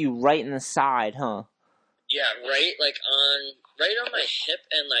it hit you right in the side, huh? Yeah, right on my hip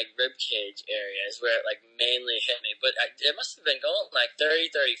and like rib cage area is where it like mainly hit me. But it must have been going like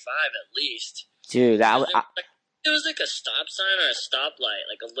 30, 35 at least. Dude, it was like a stop sign or a stoplight,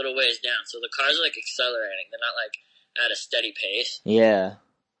 like a little ways down. So the cars are like accelerating. They're not like at a steady pace. Yeah.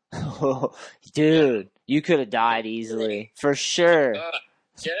 Dude, you could have died easily. For sure.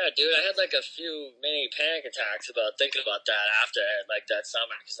 Yeah, dude, I had like a few mini panic attacks about thinking about that after like that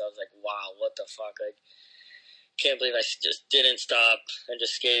summer, because I was like, wow, what the fuck? Like, can't believe I just didn't stop and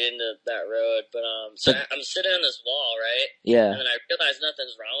just skated into that road. But so I'm sitting on this wall, right? Yeah. And then I realize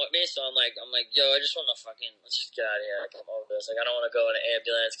nothing's wrong with me, so I'm like, yo, I just want to let's just get out of here. Like, I'm over this. Like, I don't want to go in an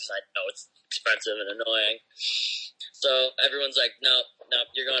ambulance because I know it's expensive and annoying. So everyone's like, no,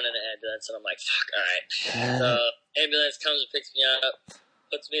 you're going in an ambulance, and I'm like, fuck, all right. So ambulance comes and picks me up.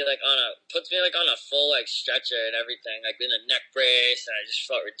 Puts me like on a full like stretcher and everything, like in a neck brace, and I just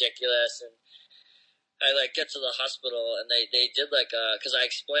felt ridiculous. And I like get to the hospital, and they did like because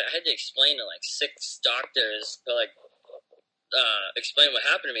I had to explain to like 6 doctors to like explain what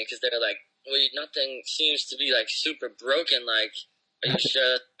happened to me, because they're like, well, nothing seems to be like super broken. Like, are you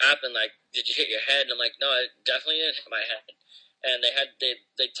sure that happened? Like, did you hit your head? And I'm like, no, I definitely didn't hit my head. And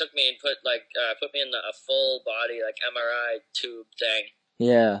they took me and put me in a full body like MRI tube thing.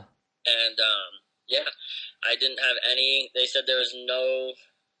 Yeah. And yeah, I didn't have any. They said there was no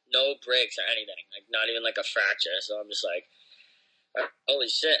breaks or anything, like not even like a fracture. So I'm just like, holy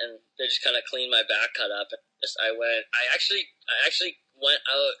shit! And they just kind of cleaned my back cut up. And I actually went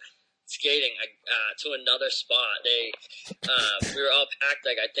out skating to another spot. We were all packed,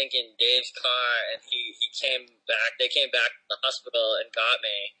 like I think in Dave's car, and he came back. They came back to the hospital and got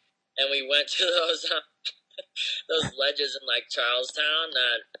me, and we went to those ledges in like Charlestown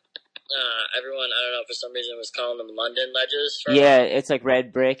that everyone, I don't know, for some reason was calling them London ledges. Yeah, it's like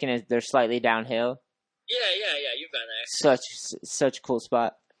red brick, and they're slightly downhill. Yeah, you've been there. Such a cool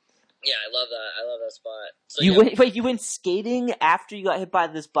spot. Yeah, I love that spot. So, you went skating after you got hit by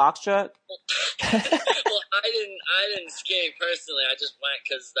this box truck? Well, I didn't skate personally. I just went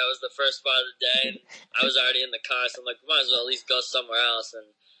because that was the first spot of the day, and I was already in the car, so I'm like, we might as well at least go somewhere else.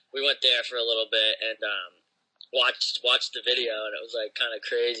 And we went there for a little bit and watched the video, and it was like kind of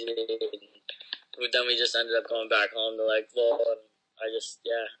crazy. And then we just ended up going back home to like Lowell, and and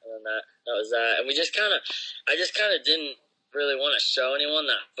then that was that. And I just kind of didn't really want to show anyone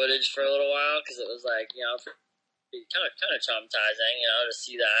that footage for a little while, because it was like, you know, kind of traumatizing, you know, to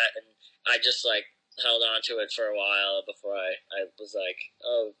see that. And I just like held on to it for a while before I was like,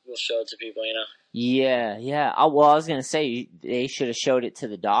 oh, we'll show it to people, you know. Yeah. I was gonna say they should have showed it to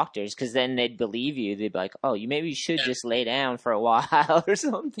the doctors, because then they'd believe you. They'd be like, "Oh, maybe you should just lay down for a while or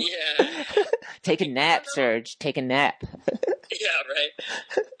something." Yeah. Take a nap, Serge. Take a nap. Yeah, right.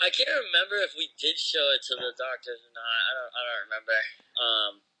 I can't remember if we did show it to the doctors or not. I don't remember.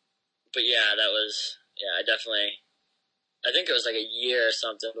 But yeah, that was I think it was like a year or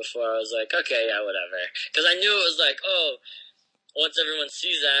something before I was like, okay, yeah, whatever. Because I knew it was like, oh, once everyone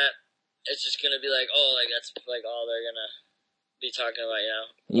sees that, it's just gonna be like, oh, like that's like all they're gonna be talking about, you know?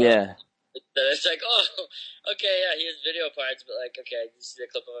 Yeah. It's like, oh, okay, yeah, he has video parts, but like, okay, did you see the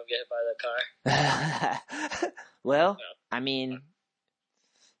clip of him get hit by the car? Well, I mean,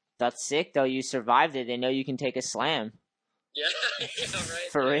 that's sick though. You survived it. They know you can take a slam. Yeah,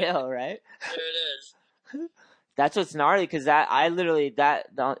 right. For real, right? There it is. That's what's gnarly, because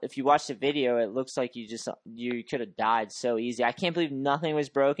if you watch the video, it looks like you could have died so easy. I can't believe nothing was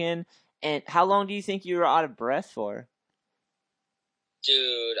broken. And how long do you think you were out of breath for?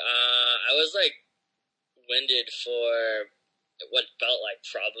 Dude, I was like winded for what felt like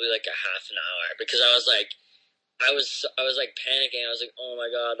probably like a half an hour, because I was like panicking. I was like, oh my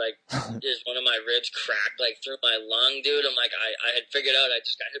god, like is one of my ribs cracked like through my lung, dude? I'm like, I had figured out I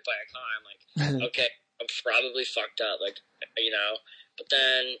just got hit by a car. I'm like, okay, I'm probably fucked up, like, you know. But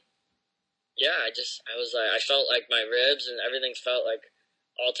then, yeah, I was like, I felt like my ribs and everything felt like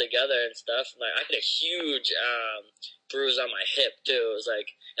all together and stuff. Like, I had a huge bruise on my hip too. It was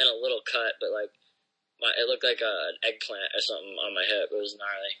like, and a little cut, but like, it looked like an eggplant or something on my hip. It was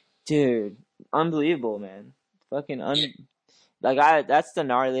gnarly. Dude, unbelievable, man. Fucking that's the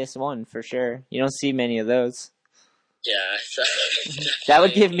gnarliest one for sure. You don't see many of those. Yeah, so that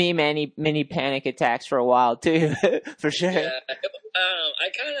would give me many panic attacks for a while too, for sure. Yeah,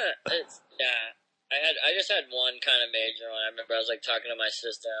 I just had one kind of major one. I remember I was like talking to my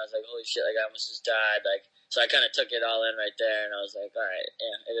sister, and I was like, "Holy shit! Like I almost just died." Like, so I kind of took it all in right there, and I was like, "All right,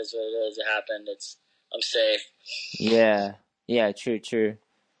 yeah, it is what it is. It happened. I'm safe." Yeah, true. It's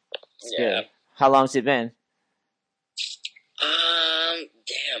yeah. Good. How long's it been?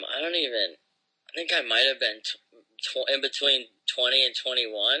 Damn, I think I might have been in between 20 and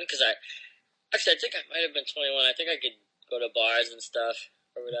 21, because I think I might have been 21. I think I could go to bars and stuff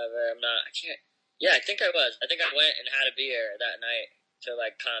or whatever. I think I was. I think I went and had a beer that night to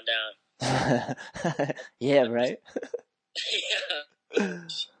like calm down. Yeah, right? Yeah.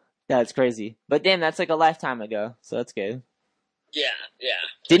 That's crazy. But damn, that's like a lifetime ago, so that's good. Yeah.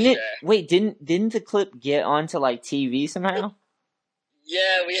 Didn't the clip get onto like TV somehow?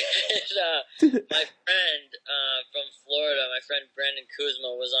 Yeah, we had my friend from Florida, my friend Brandon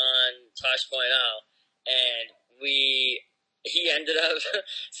Kuzma, was on Tosh.0, and he ended up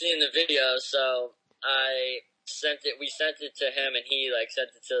seeing the video, so we sent it to him, and he like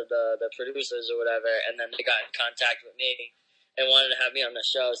sent it to the producers or whatever, and then they got in contact with me and wanted to have me on the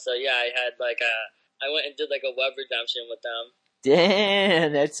show. So yeah, I had I went and did like a web redemption with them.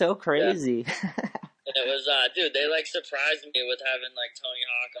 Damn, that's so crazy. Yeah. And it was, dude, they like surprised me with having like Tony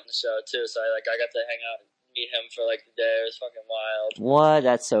Hawk on the show too. So I got to hang out and meet him for like the day. It was fucking wild. What?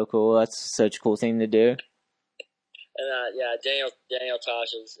 That's so cool. That's such a cool thing to do. And yeah, Daniel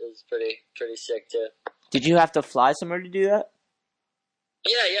Tosh is pretty sick too. Did you have to fly somewhere to do that?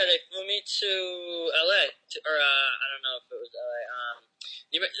 Yeah, they flew me to LA, or I don't know if it was LA.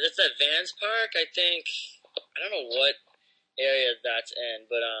 It's at Vans Park, I think. I don't know what area that's in,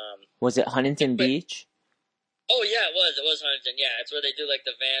 but was it Huntington Beach? Oh yeah, it was Huntington. Yeah, it's where they do like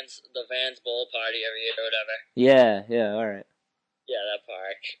the Vans Bowl party every year or whatever. Yeah, all right. Yeah, that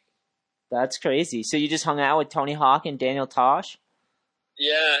park. That's crazy. So you just hung out with Tony Hawk and Daniel Tosh?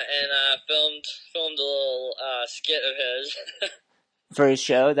 Yeah, and filmed a little skit of his for his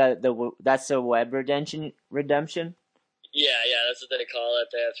show. That's the web redemption. Yeah, that's what they call it.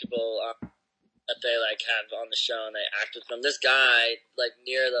 They have people that they like have on the show, and they act with them. This guy, like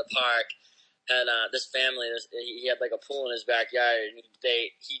near the park, had this family. He had like a pool in his backyard, and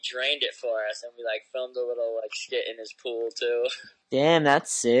he drained it for us, and we like filmed a little like skit in his pool too. Damn,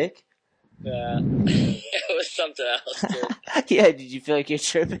 that's sick. Yeah, it was something else, dude. Yeah, did you feel like you're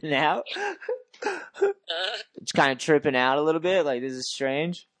tripping out? Just kind of tripping out a little bit, like this is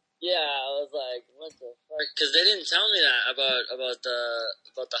strange. Yeah, I was like, what the fuck? Because they didn't tell me that about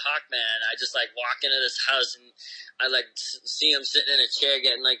the Hawkman. I just like walk into this house and I like see him sitting in a chair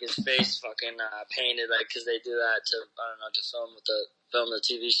getting like his face fucking painted, like because they do that to film the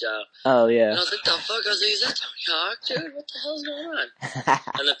TV show. Oh yeah. And I was like, the fuck? I was like, is that Tony Hawk, dude? What the hell's going on?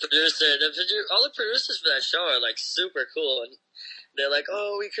 And all the producers for that show are like super cool, and they're like,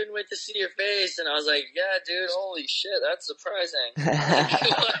 oh, we couldn't wait to see your face. And I was like, yeah, dude, holy shit, that's surprising.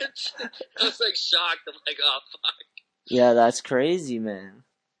 What? I was like shocked. I'm like, oh, fuck. Yeah, that's crazy, man.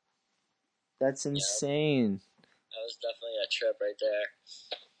 That's insane. That was definitely a trip right there.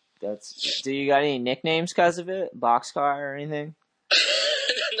 Do you got any nicknames because of it? Boxcar or anything?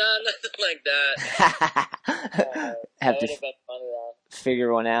 No, nothing like that. Have to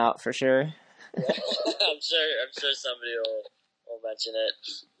figure one out for sure. Yeah. I'm sure somebody will mention it,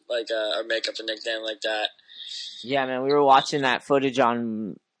 like or make up a nickname like that. Yeah, man, we were watching that footage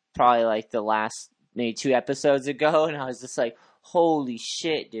on probably like the last maybe 2 episodes ago, and I was just like, holy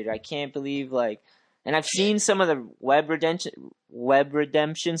shit, dude, I can't believe like. And I've seen some of the web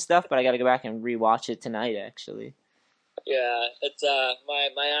redemption stuff, but I got to go back and rewatch it tonight actually. Yeah, it's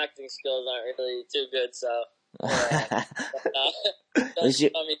my acting skills aren't really too good, so that's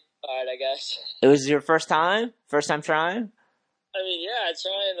me hard, I guess. It was your first time trying? I mean, yeah,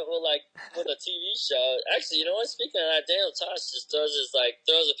 trying with a TV show. Actually, you know what? Speaking of that, Daniel Tosh just throws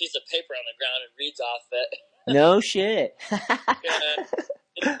a piece of paper on the ground and reads off it. No shit. Yeah,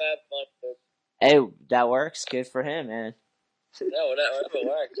 it's bad fun, dude. Hey, that works. Good for him, man. No, whatever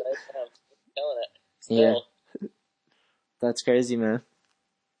works. I'm killing it. Still. Yeah. That's crazy, man.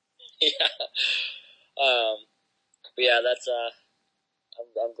 Yeah. But yeah, that's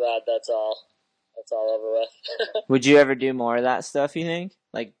I'm glad that's all over with. Would you ever do more of that stuff, you think?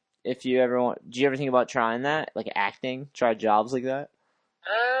 Like, do you ever think about trying that? Like acting? Try jobs like that?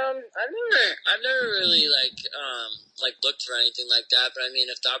 I've never really looked for anything like that, but I mean,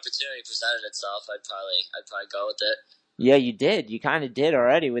 if the opportunity presented itself, I'd probably go with it. Yeah, you did. You kind of did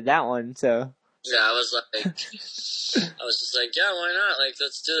already with that one, so. Yeah, I was just like, yeah, why not? Like,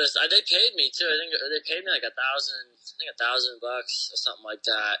 let's do this. They paid me too. I think they paid me like $1,000 or something like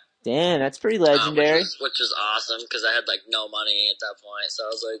that. Damn, that's pretty legendary. Which was awesome because I had like no money at that point. So I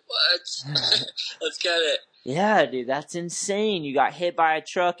was like, what? Let's get it. Yeah, dude, that's insane. You got hit by a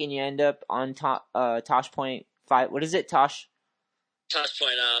truck and you end up on Tosh.5. What is it, Tosh?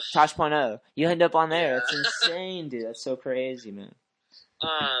 Tosh.0. Tosh.0. You end up on there. Yeah. That's insane, dude. That's so crazy, man.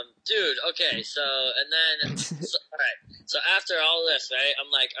 Dude, okay, so, and then, alright, so after all this, right, I'm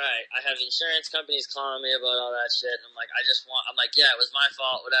like, alright, I have insurance companies calling me about all that shit, and I'm like, yeah, it was my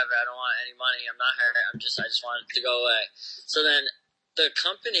fault, whatever, I don't want any money, I'm not hurt, I just wanted to go away. So then, the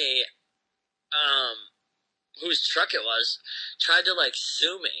company, whose truck it was, tried to, like,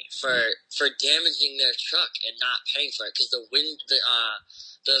 sue me for damaging their truck and not paying for it, because the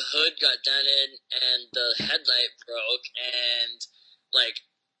hood got dented, and the headlight broke, and, like,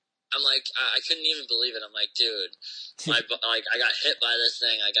 I'm like, I couldn't even believe it. I'm like, dude, I got hit by this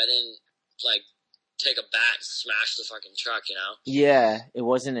thing. Like, I didn't, like, take a bat and smash the fucking truck, you know? Yeah, it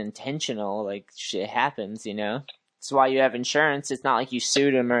wasn't intentional. Like, shit happens, you know? That's why you have insurance. It's not like you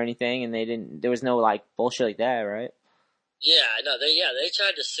sued them or anything, and there was no, like, bullshit like that, right? Yeah, no, they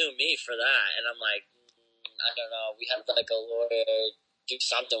tried to sue me for that, and I'm like, I don't know. We have, like, a lawyer do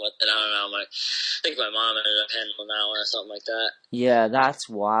something with it. I don't know. I'm like, I think my mom ended up handling that one or something like that. Yeah, that's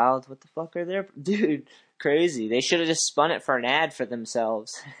wild. What the fuck are they... Dude, crazy. They should have just spun it for an ad for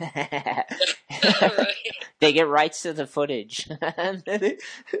themselves. Right? They get rights to the footage. Dude.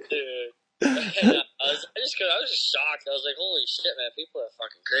 I was just shocked. I was like, holy shit, man, people are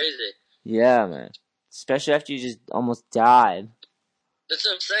fucking crazy. Yeah, man. Especially after you just almost died. That's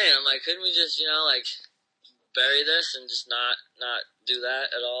what I'm saying. I'm like, couldn't we just, you know, like, bury this and just not do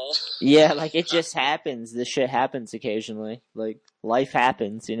that at all? Yeah, like, it just happens. This shit happens occasionally. Like, life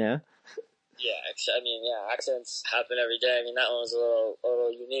happens, you know? Yeah, I mean, yeah, accidents happen every day. I mean, that one was a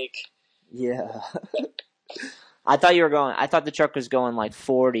little unique. Yeah. I thought the truck was going like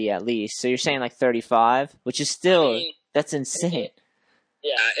 40 at least. So you're saying like 35, which is still, that's insane.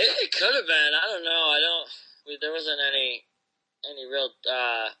 Yeah, it could have been. I don't know. There wasn't any real,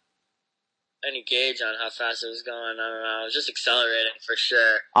 any gauge on how fast it was going. I don't know. It was just accelerating for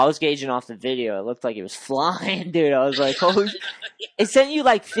sure. I was gauging off the video. It looked like it was flying, dude. I was like, holy, it sent you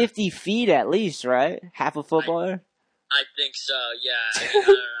like 50 feet at least, right? Half a footballer? I think so, yeah. I don't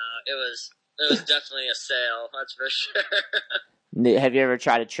know. It was definitely a sail, that's for sure. Have you ever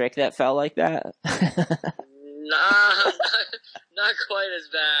tried a trick that felt like that? Nah, not quite as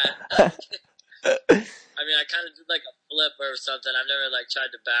bad. I mean, I kind of did like a flip or something. I've never like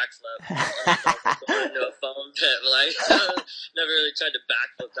tried to backflip into a foam pit, but like never really tried to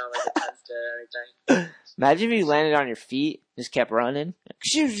backflip down like a 10 stair or anything. Imagine if you landed on your feet, just kept running.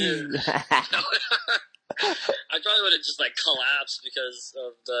 Dude. I probably would have just like collapsed because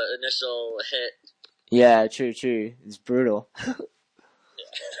of the initial hit. Yeah, true. It's brutal.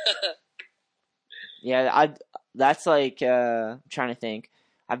 Yeah, that's like, I'm trying to think.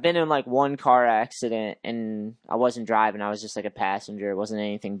 I've been in like one car accident and I wasn't driving. I was just like a passenger. It wasn't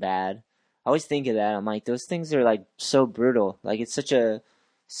anything bad. I always think of that. I'm like, those things are like so brutal. Like, it's such a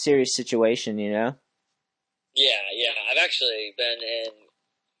serious situation, you know? Yeah. I've actually been in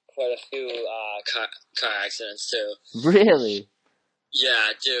quite a few car accidents too. Really?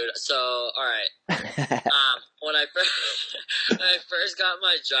 Yeah, dude. So, all right. When I first got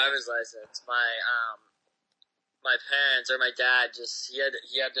my driver's license, my parents or my dad he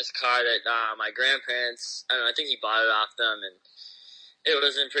had this car that my grandparents, I don't know, I think he bought it off them, and it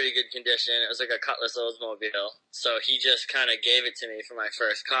was in pretty good condition. It was like a Cutlass Oldsmobile, so he just kind of gave it to me for my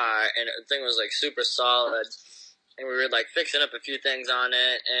first car, and the thing was like super solid. And we were like fixing up a few things on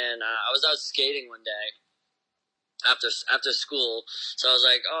it, and I was out skating one day after school. So I was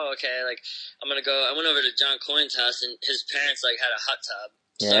like, oh, okay, like I went over to John Coyne's house, and his parents like had a hot tub.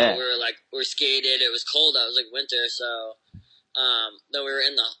 Yeah. So we skated. It was cold out. It was like winter. So then we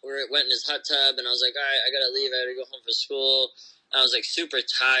went in his hot tub, and I was like, all right, I gotta leave. I gotta go home for school. I was like super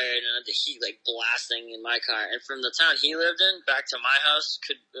tired, and I had the heat like blasting in my car. And from the town he lived in back to my house,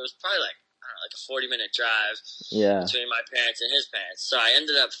 it was probably like, I don't know, like a 40-minute drive between my parents and his parents. So I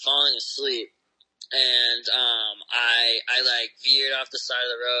ended up falling asleep, and I like veered off the side of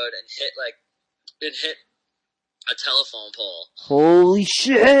the road and hit a telephone pole. Holy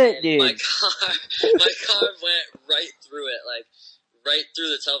shit, dude! My car went right through it, like right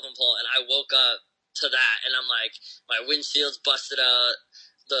through the telephone pole, and I woke up to that, and I'm like, my windshield's busted out,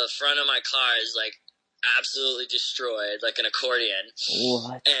 the front of my car is like absolutely destroyed, like an accordion.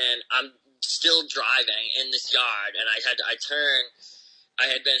 What? And I'm still driving in this yard, and I had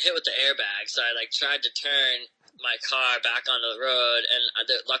been hit with the airbag, so I like tried to turn my car back onto the road, and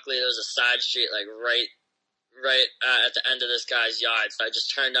luckily there was a side street like right at the end of this guy's yard, so I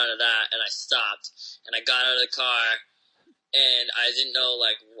just turned onto that, and I stopped, and I got out of the car, and I didn't know,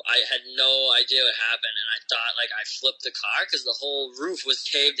 like, I had no idea what happened, and I thought, like, I flipped the car, because the whole roof was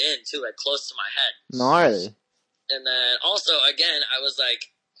caved in, too, like, close to my head. Gnarly. And then, also, again, I was,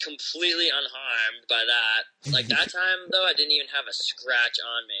 like, completely unharmed by that. Like, that time, though, I didn't even have a scratch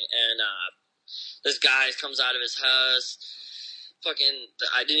on me, and, this guy comes out of his house, I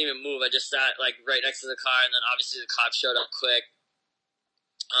didn't even move, I just sat, like, right next to the car, and then, obviously, the cops showed up quick,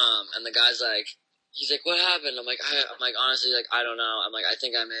 and the guy's like, he's like, what happened? I'm like, honestly, like, I don't know. I'm like, I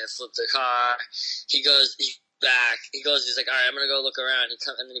think I may have flipped the car. He's back. He's like, all right, I'm gonna go look around. And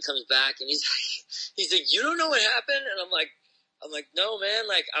then he comes back, and he's like, you don't know what happened? And I'm like, no, man.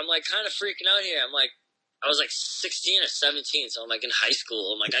 Like, I'm like kind of freaking out here. I'm like, I was like 16 or 17, so I'm like in high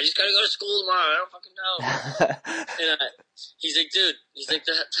school. I'm like, I just gotta go to school tomorrow. I don't fucking know. And he's like, dude, the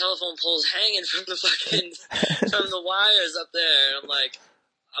telephone pole's hanging from the from the wires up there. And I'm like,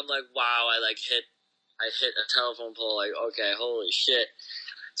 wow, I hit a telephone pole. Like, okay, holy shit.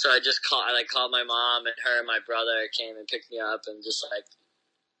 So I called my mom, and her and my brother came and picked me up, and just like,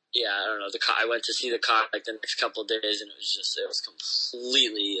 yeah, I don't know, I went to see the car like the next couple of days, and it was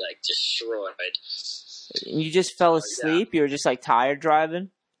completely like destroyed. You just fell asleep? Yeah. You were just like tired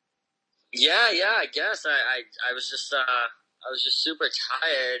driving? Yeah, I guess I was just super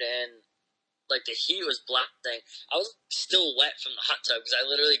tired, and like the heat was blasting. I was still wet from the hot tub because I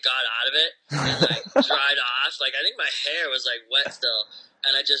literally got out of it and like dried off. Like I think my hair was like wet still,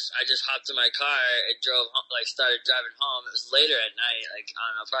 and I just hopped in my car and started driving home. It was later at night, like I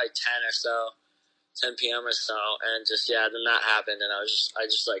don't know, probably 10 p.m. or so, and just then that happened, and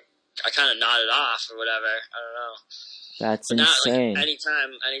I kind of nodded off or whatever. I don't know. That's insane. Like,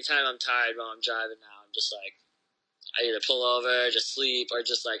 anytime I'm tired while I'm driving now, I'm just like, I either pull over, just sleep, or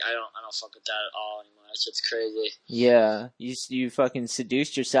just like I don't fuck with that at all anymore. That shit's crazy. Yeah, you fucking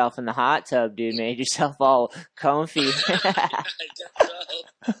seduced yourself in the hot tub, dude. Made yourself all comfy. I guess so.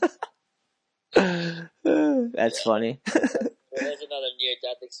 That's funny. There's another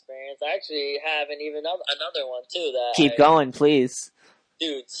near-death experience. I actually have another one too. Keep going, please.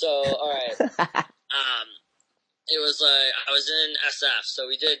 Dude, so all right. It was like I was in SF, so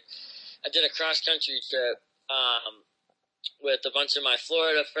I did a cross country trip with a bunch of my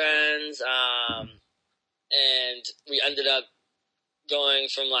Florida friends, and we ended up going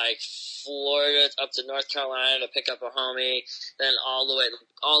from like Florida up to North Carolina to pick up a homie, then all the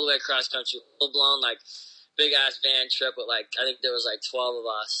way across country, full blown like big ass van trip with like I think there was like 12 of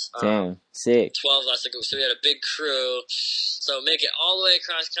us. Damn, sick. 12 of us, so we had a big crew. So make it all the way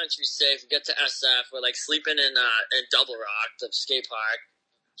across country safe. We get to SF. We're like sleeping in Double Rock, the skate park,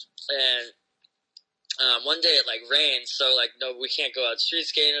 and one day it like rained, so like no, we can't go out street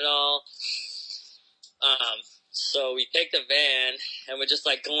skating at all. So we take the van and we're just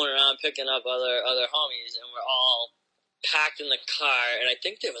like going around picking up other homies, and we're all packed in the car, and I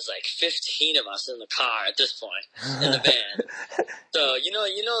think there was like 15 of us in the car at this point in the van. So you know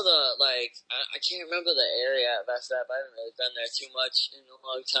the like I can't remember the area of SF. I haven't really been there too much in a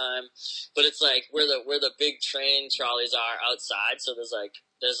long time, but it's like where the big train trolleys are outside. So there's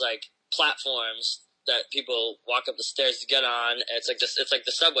like platforms that people walk up the stairs to get on. It's like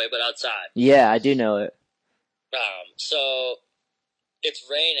the subway, but outside. Yeah, I do know it. So it's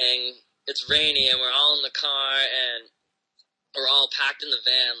raining. It's rainy, and we're all in the car, and we're all packed in the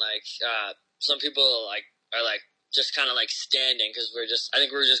van. Like some people are just kind of like standing because I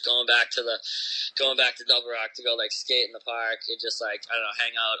think we're just going back to Double Rock to go like skate in the park and just like I don't know,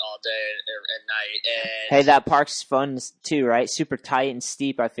 hang out all day at night. And hey, that park's fun too, right? Super tight and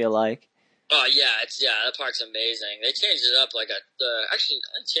steep. I feel like. Oh yeah, that park's amazing. They changed it up actually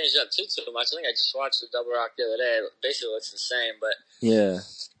I didn't change it up too much. I think I just watched the Double Rock the other day. It basically looks the same, but yeah,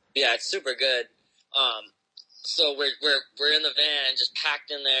 it's super good. So we're in the van, just packed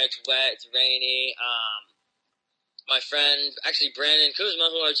in there. It's wet, it's rainy. My friend, actually Brandon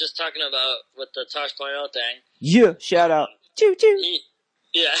Kuzma, who I was just talking about with the Tosh.0 thing. Yeah, shout out. Choo choo.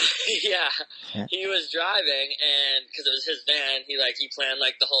 Yeah. He was driving, and because it was his van, he planned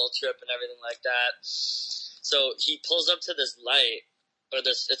like the whole trip and everything like that. So he pulls up to this light, or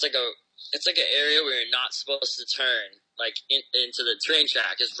this. It's like an area where you're not supposed to turn, like into the train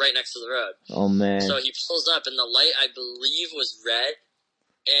track. It's right next to the road. Oh man! So he pulls up, and the light I believe was red,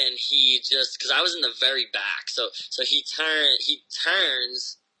 and he just because I was in the very back, so he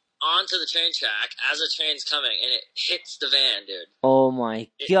turns onto the train track as the train's coming, and it hits the van, dude. Oh my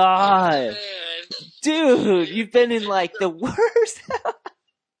god. Dude, you've been in like the worst.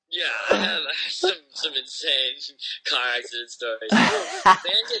 Yeah, I have some insane car accident stories. The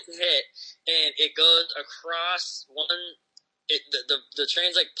van gets hit, and it goes across the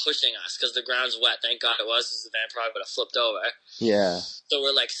train's like pushing us because the ground's wet. Thank God it was, because the van probably would have flipped over. Yeah. So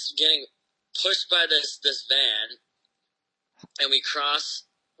we're like getting pushed by this van, and we cross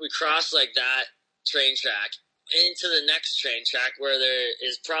like that train track into the next train track where there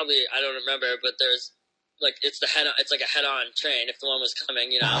is probably, I don't remember, but there's like it's like a head-on train if the one was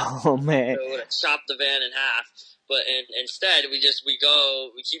coming, you know. Oh man. So it would have chopped the van in half. But instead we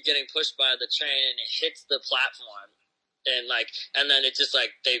keep getting pushed by the train, and it hits the platform. And then it just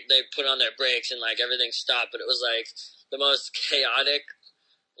like they put on their brakes, and like everything stopped, but it was like the most chaotic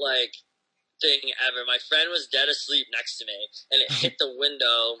like thing ever. My friend was dead asleep next to me, and it hit the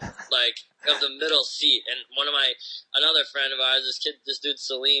window like of the middle seat, and another friend of ours, this dude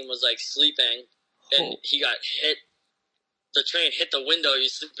Salim, was like sleeping, and he got hit. The train hit the window he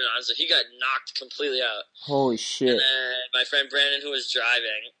was sleeping on, so he got knocked completely out. Holy shit. And then my friend Brandon, who was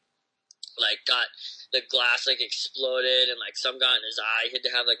driving, like, got the glass, like, exploded, and, like, some got in his eye. He had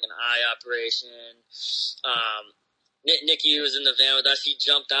to have, like, an eye operation. Nicky, who was in the van with us, he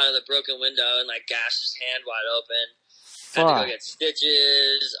jumped out of the broken window and, like, gashed his hand wide open. Had to go get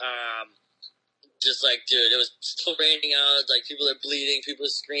stitches. Just like, dude, it was still raining out. Like, people are bleeding, people are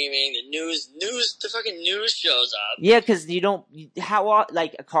screaming. The fucking news shows up. Yeah, because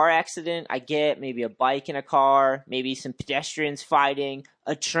like a car accident, I get maybe a bike in a car, maybe some pedestrians fighting,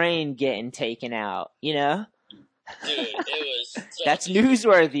 a train getting taken out, you know? Dude, it was so That's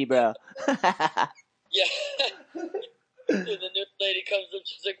newsworthy, bro. Yeah. Dude, the news lady comes up,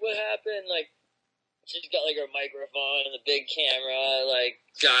 she's like, what happened? Like, she's got, like, her microphone and the big camera, like,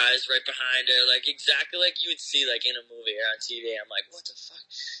 guys right behind her, like, exactly like you would see, like, in a movie or on TV. I'm like, what the fuck?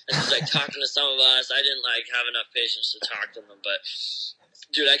 And she's, like, talking to some of us. I didn't, like, have enough patience to talk to them, but,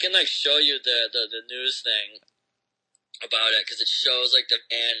 dude, I can, like, show you the news thing about it, because it shows, like, the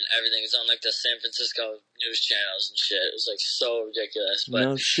van and everything. It's on, like, the San Francisco news channels and shit. It was, like, so ridiculous. But,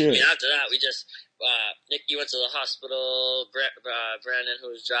 No shit. I mean, after that, we just... Nicky went to the hospital. Brandon, who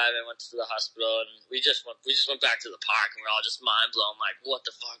was driving, went to the hospital, and we just went back to the park, and we're all just mind blown, like, what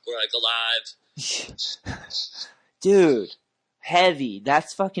the fuck? We're like alive. Dude, heavy.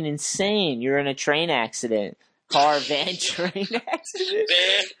 That's fucking insane. You're in a train accident. Car, van, train accident.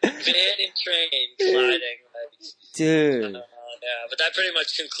 Van and train colliding. Like, Dude. yeah, but that pretty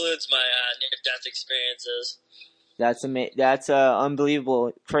much concludes my near-death experiences. That's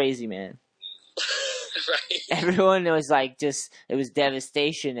unbelievable, crazy, man. Right. Everyone was like, it was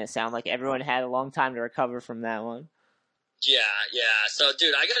devastation. It sounded like everyone had a long time to recover from that one. Yeah. So,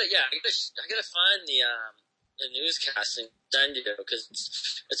 dude, I gotta find the newscast and send you, because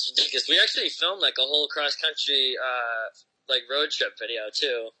it's ridiculous. We actually filmed like a whole cross country like road trip video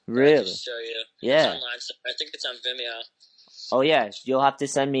too. Really? I can show you. Yeah. It's online. So I think it's on Vimeo. Oh yeah, you'll have to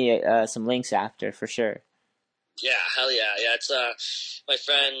send me some links after for sure. Yeah, hell yeah. Yeah, it's my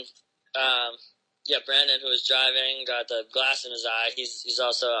friend. Brandon, who was driving, got the glass in his eye. He's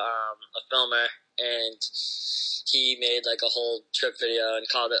also a filmer, and he made like a whole trip video and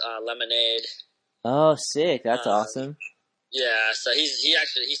called it Lemonade. Oh, sick! That's awesome. Yeah, so he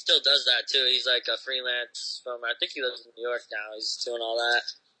still does that too. He's like a freelance filmer. I think he lives in New York now. He's doing all that.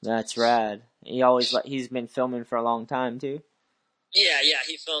 That's rad. He's been filming for a long time too. Yeah.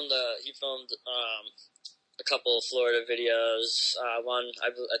 He filmed a couple of Florida videos. One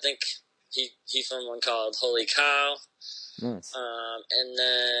I think. He filmed one called Holy Cow. Nice. And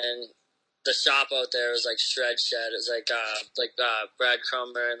then the shop out there was like Shred Shed. It was like Brad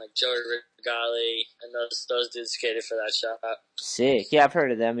Crumber and like Joey Rigali, and those dudes skated for that shop. Sick. Yeah, I've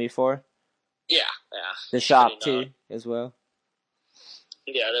heard of them before. Yeah. The shop too, as well.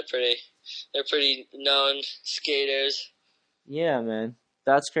 Yeah, they're pretty known skaters. Yeah, man.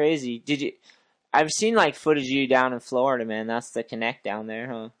 That's crazy. I've seen like footage of you down in Florida, man. That's the connect down there,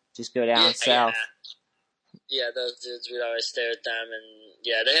 huh? Just go down south. Yeah, those dudes, we'd always stay with them, and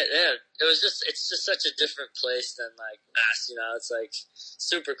yeah, it's just such a different place than like Mass, you know. It's like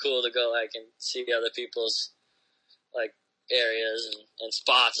super cool to go like and see other people's like areas and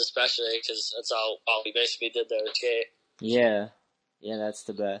spots, especially because that's all we basically did there with skate. Yeah, that's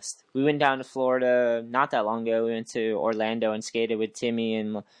the best. We went down to Florida not that long ago. We went to Orlando and skated with Timmy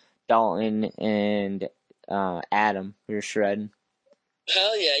and Dalton and Adam. We were shredding.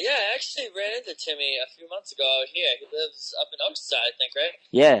 Hell yeah. Yeah, I actually ran into Timmy a few months ago out here. He lives up in Oceanside, I think, right?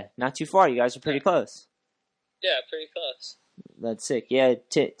 Yeah, not too far. You guys are pretty close. Yeah, pretty close. That's sick. Yeah,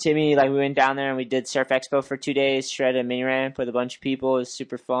 Timmy, like we went down there and we did Surf Expo for 2 days, shredded a mini ramp with a bunch of people. It was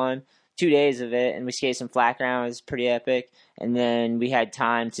super fun. 2 days of it, and we skated some flat ground. It was pretty epic. And then we had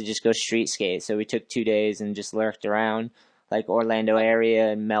time to just go street skate, so we took 2 days and just lurked around like Orlando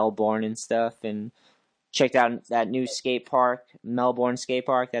area and Melbourne and stuff, and checked out that new skate park, Melbourne Skate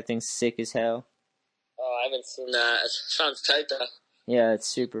Park. That thing's sick as hell. Oh, I haven't seen that. It sounds tight, though. Yeah, it's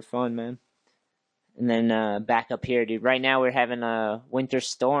super fun, man. And then back up here, dude. Right now we're having a winter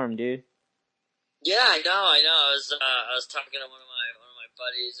storm, dude. Yeah, I know. I was talking to one of my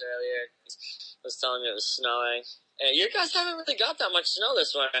buddies earlier. He was telling me it was snowing. And you guys haven't really got that much snow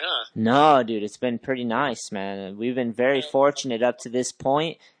this winter, huh? No, dude. It's been pretty nice, man. We've been very fortunate up to this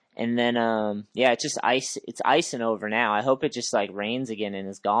point. And then, it's just ice. It's icing over now. I hope it just, like, rains again and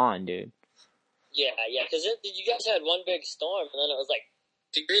is gone, dude. Yeah, because you guys had one big storm, and then it was, like,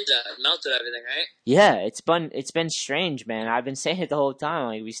 degrees that melted everything, right? Yeah, it's been strange, man. I've been saying it the whole time.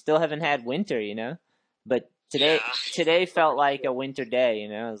 Like, we still haven't had winter, you know? But Today felt like a winter day, you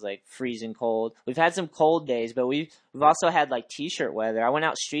know. It was like freezing cold. We've had some cold days, but we've also had like t-shirt weather. I went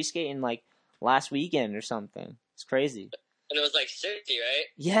out street skating like last weekend or something. It's crazy. And it was like 60, right?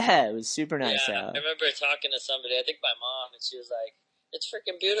 Yeah, it was super nice Yeah, out. I remember talking to somebody, I think my mom, and she was like, "It's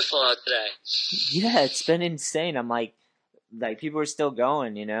freaking beautiful out today." Yeah, it's been insane. I'm like people are still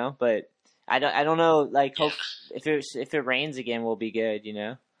going, you know, but I don't know, like, hope if it rains again, we'll be good, you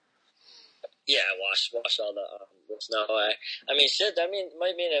know. Yeah, wash all the snow away. I mean, shit. I mean,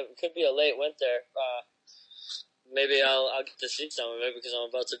 might mean it could be a late winter. Maybe I'll get to see some of it because I'm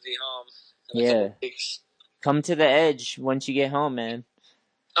about to be home in a couple weeks. Come to the edge once you get home, man.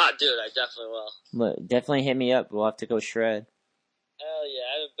 Ah, dude, I definitely will. Look, definitely hit me up. We'll have to go shred. Hell yeah,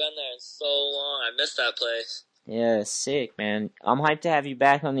 I haven't been there in so long. I missed that place. Yeah, sick, man. I'm hyped to have you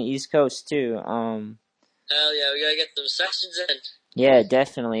back on the East Coast too. Hell yeah, we gotta get some sessions in. Yeah,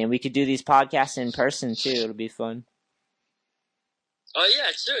 definitely, and we could do these podcasts in person too. It'll be fun. Oh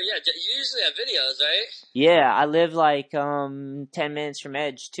yeah, sure. Yeah, you usually have videos, right? Yeah, I live like 10 minutes from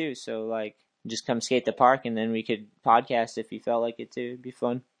Edge too, so like just come skate the park and then we could podcast if you felt like it too. It'd be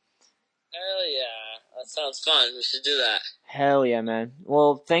fun. Hell yeah, that sounds fun. We should do that. Hell yeah, man.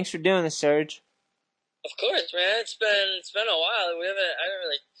 Well, thanks for doing this, Serge. Of course, man. It's been a while. I haven't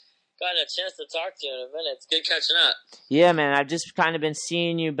really gotten a chance to talk to you in a minute. It's good catching up. Yeah, man. I've just kind of been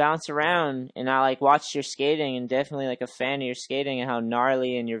seeing you bounce around, and I like watched your skating, and definitely like a fan of your skating and how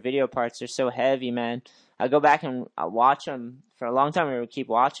gnarly and your video parts are so heavy, man. I go back and I watch them for a long time. I would keep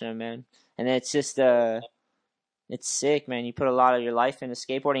watching them, man. And it's just it's sick, man. You put a lot of your life into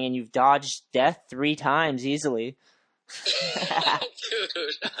skateboarding, and you've dodged death 3 times easily. Dude,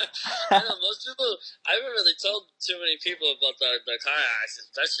 I know most people. I haven't really told too many people about the car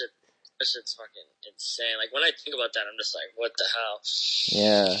accident. That shit's fucking insane. Like when I think about that, I'm just like, what the hell?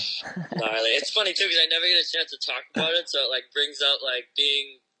 Yeah. Gnarly. It's funny too because I never get a chance to talk about it, so it like brings out like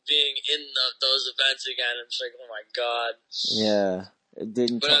being in those events again. I'm just like, oh my god. Yeah. It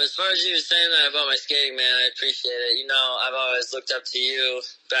didn't. But as far as you were saying that about my skating, man, I appreciate it. You know, I've always looked up to you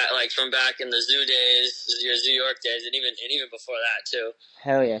from back in the zoo days, your Zoo York days, and even before that too.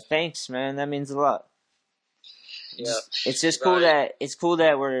 Hell yeah! Thanks, man. That means a lot. Yeah. It's just cool that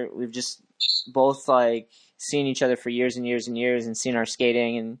we've just both like seen each other for years and years and years and seen our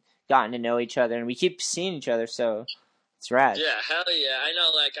skating and gotten to know each other, and we keep seeing each other, so it's rad. Yeah, hell yeah. I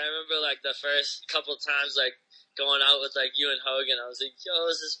know, like, I remember, like, the first couple times, like, going out with, like, you and Hogan, I was like, yo,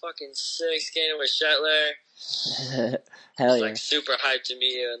 this is fucking sick, skating with Shetler. Hell yeah. Like, super hyped to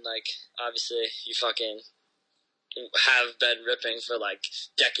meet you, and, like, obviously, you fucking have been ripping for, like,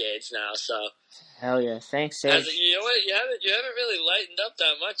 decades now, so. Hell yeah. Thanks, Serge. You know what? You haven't really lightened up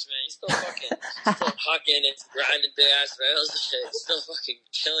that much, man. You're still fucking, still hucking and grinding big-ass rails and shit. You're still fucking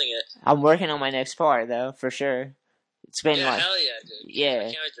killing it. I'm working on my next part, though, for sure. It's been like, hell yeah, dude. Yeah.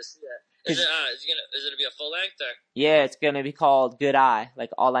 I can't wait to see that. Is it gonna be a full length or? Yeah, it's gonna be called Good Eye.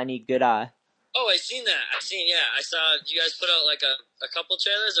 Like All I Need, Good Eye. Oh, I saw. You guys put out like a couple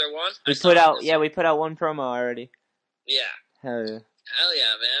trailers or one? We put out one promo already. Yeah. Hell yeah. Hell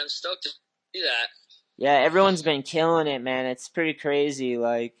yeah, man! I'm stoked to see that. Yeah, everyone's been killing it, man. It's pretty crazy.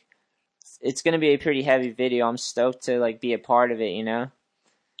 Like, it's gonna be a pretty heavy video. I'm stoked to like be a part of it. You know.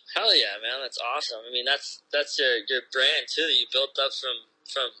 Hell yeah, man! That's awesome. I mean, that's your brand too that you built up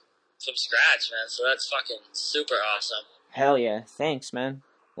from scratch, man. So that's fucking super awesome. Hell yeah! Thanks, man.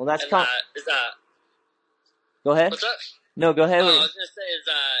 Well, that's Go ahead. What's up? No, go ahead. Oh, I was gonna say,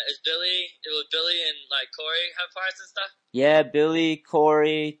 is Billy and like Corey have parts and stuff? Yeah, Billy,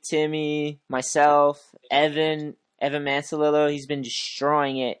 Corey, Timmy, myself, Evan Mansalillo. He's been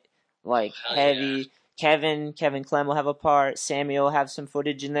destroying it like heavy. Yeah. Kevin Clem will have a part. Sammy will have some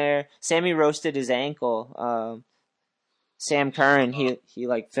footage in there. Sammy roasted his ankle. Sam Curran, he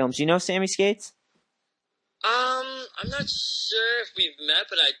like films. You know Sammy skates? I'm not sure if we've met,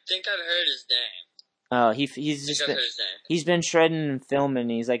 but I think I've heard his name. Oh, he's been shredding and filming.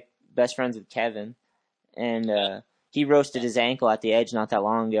 He's like best friends with Kevin, and he roasted his ankle at the Edge not that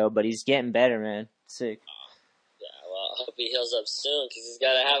long ago. But he's getting better, man. Sick. Yeah, well, I hope he heals up soon because he's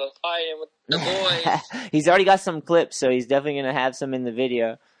got to have a fight in with the boys. He's already got some clips, so he's definitely gonna have some in the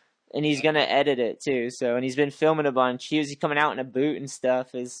video, and he's gonna edit it too. So, and he's been filming a bunch. He was coming out in a boot and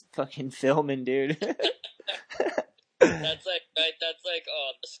stuff. Is fucking filming, dude. That's like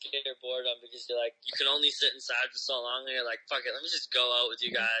the skater boredom because you're like you can only sit inside for so long and you're like fuck it, let me just go out with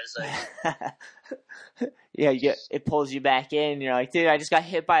you guys. Like yeah, it pulls you back in. You're like, dude, I just got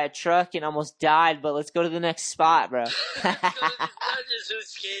hit by a truck and almost died, but let's go to the next spot, bro. Who's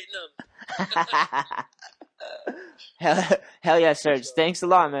skating them? Hell yeah, Serge. Thanks a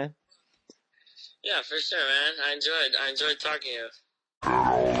lot, man. Yeah, for sure, man. I enjoyed talking to you. That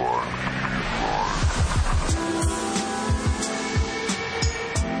all I need.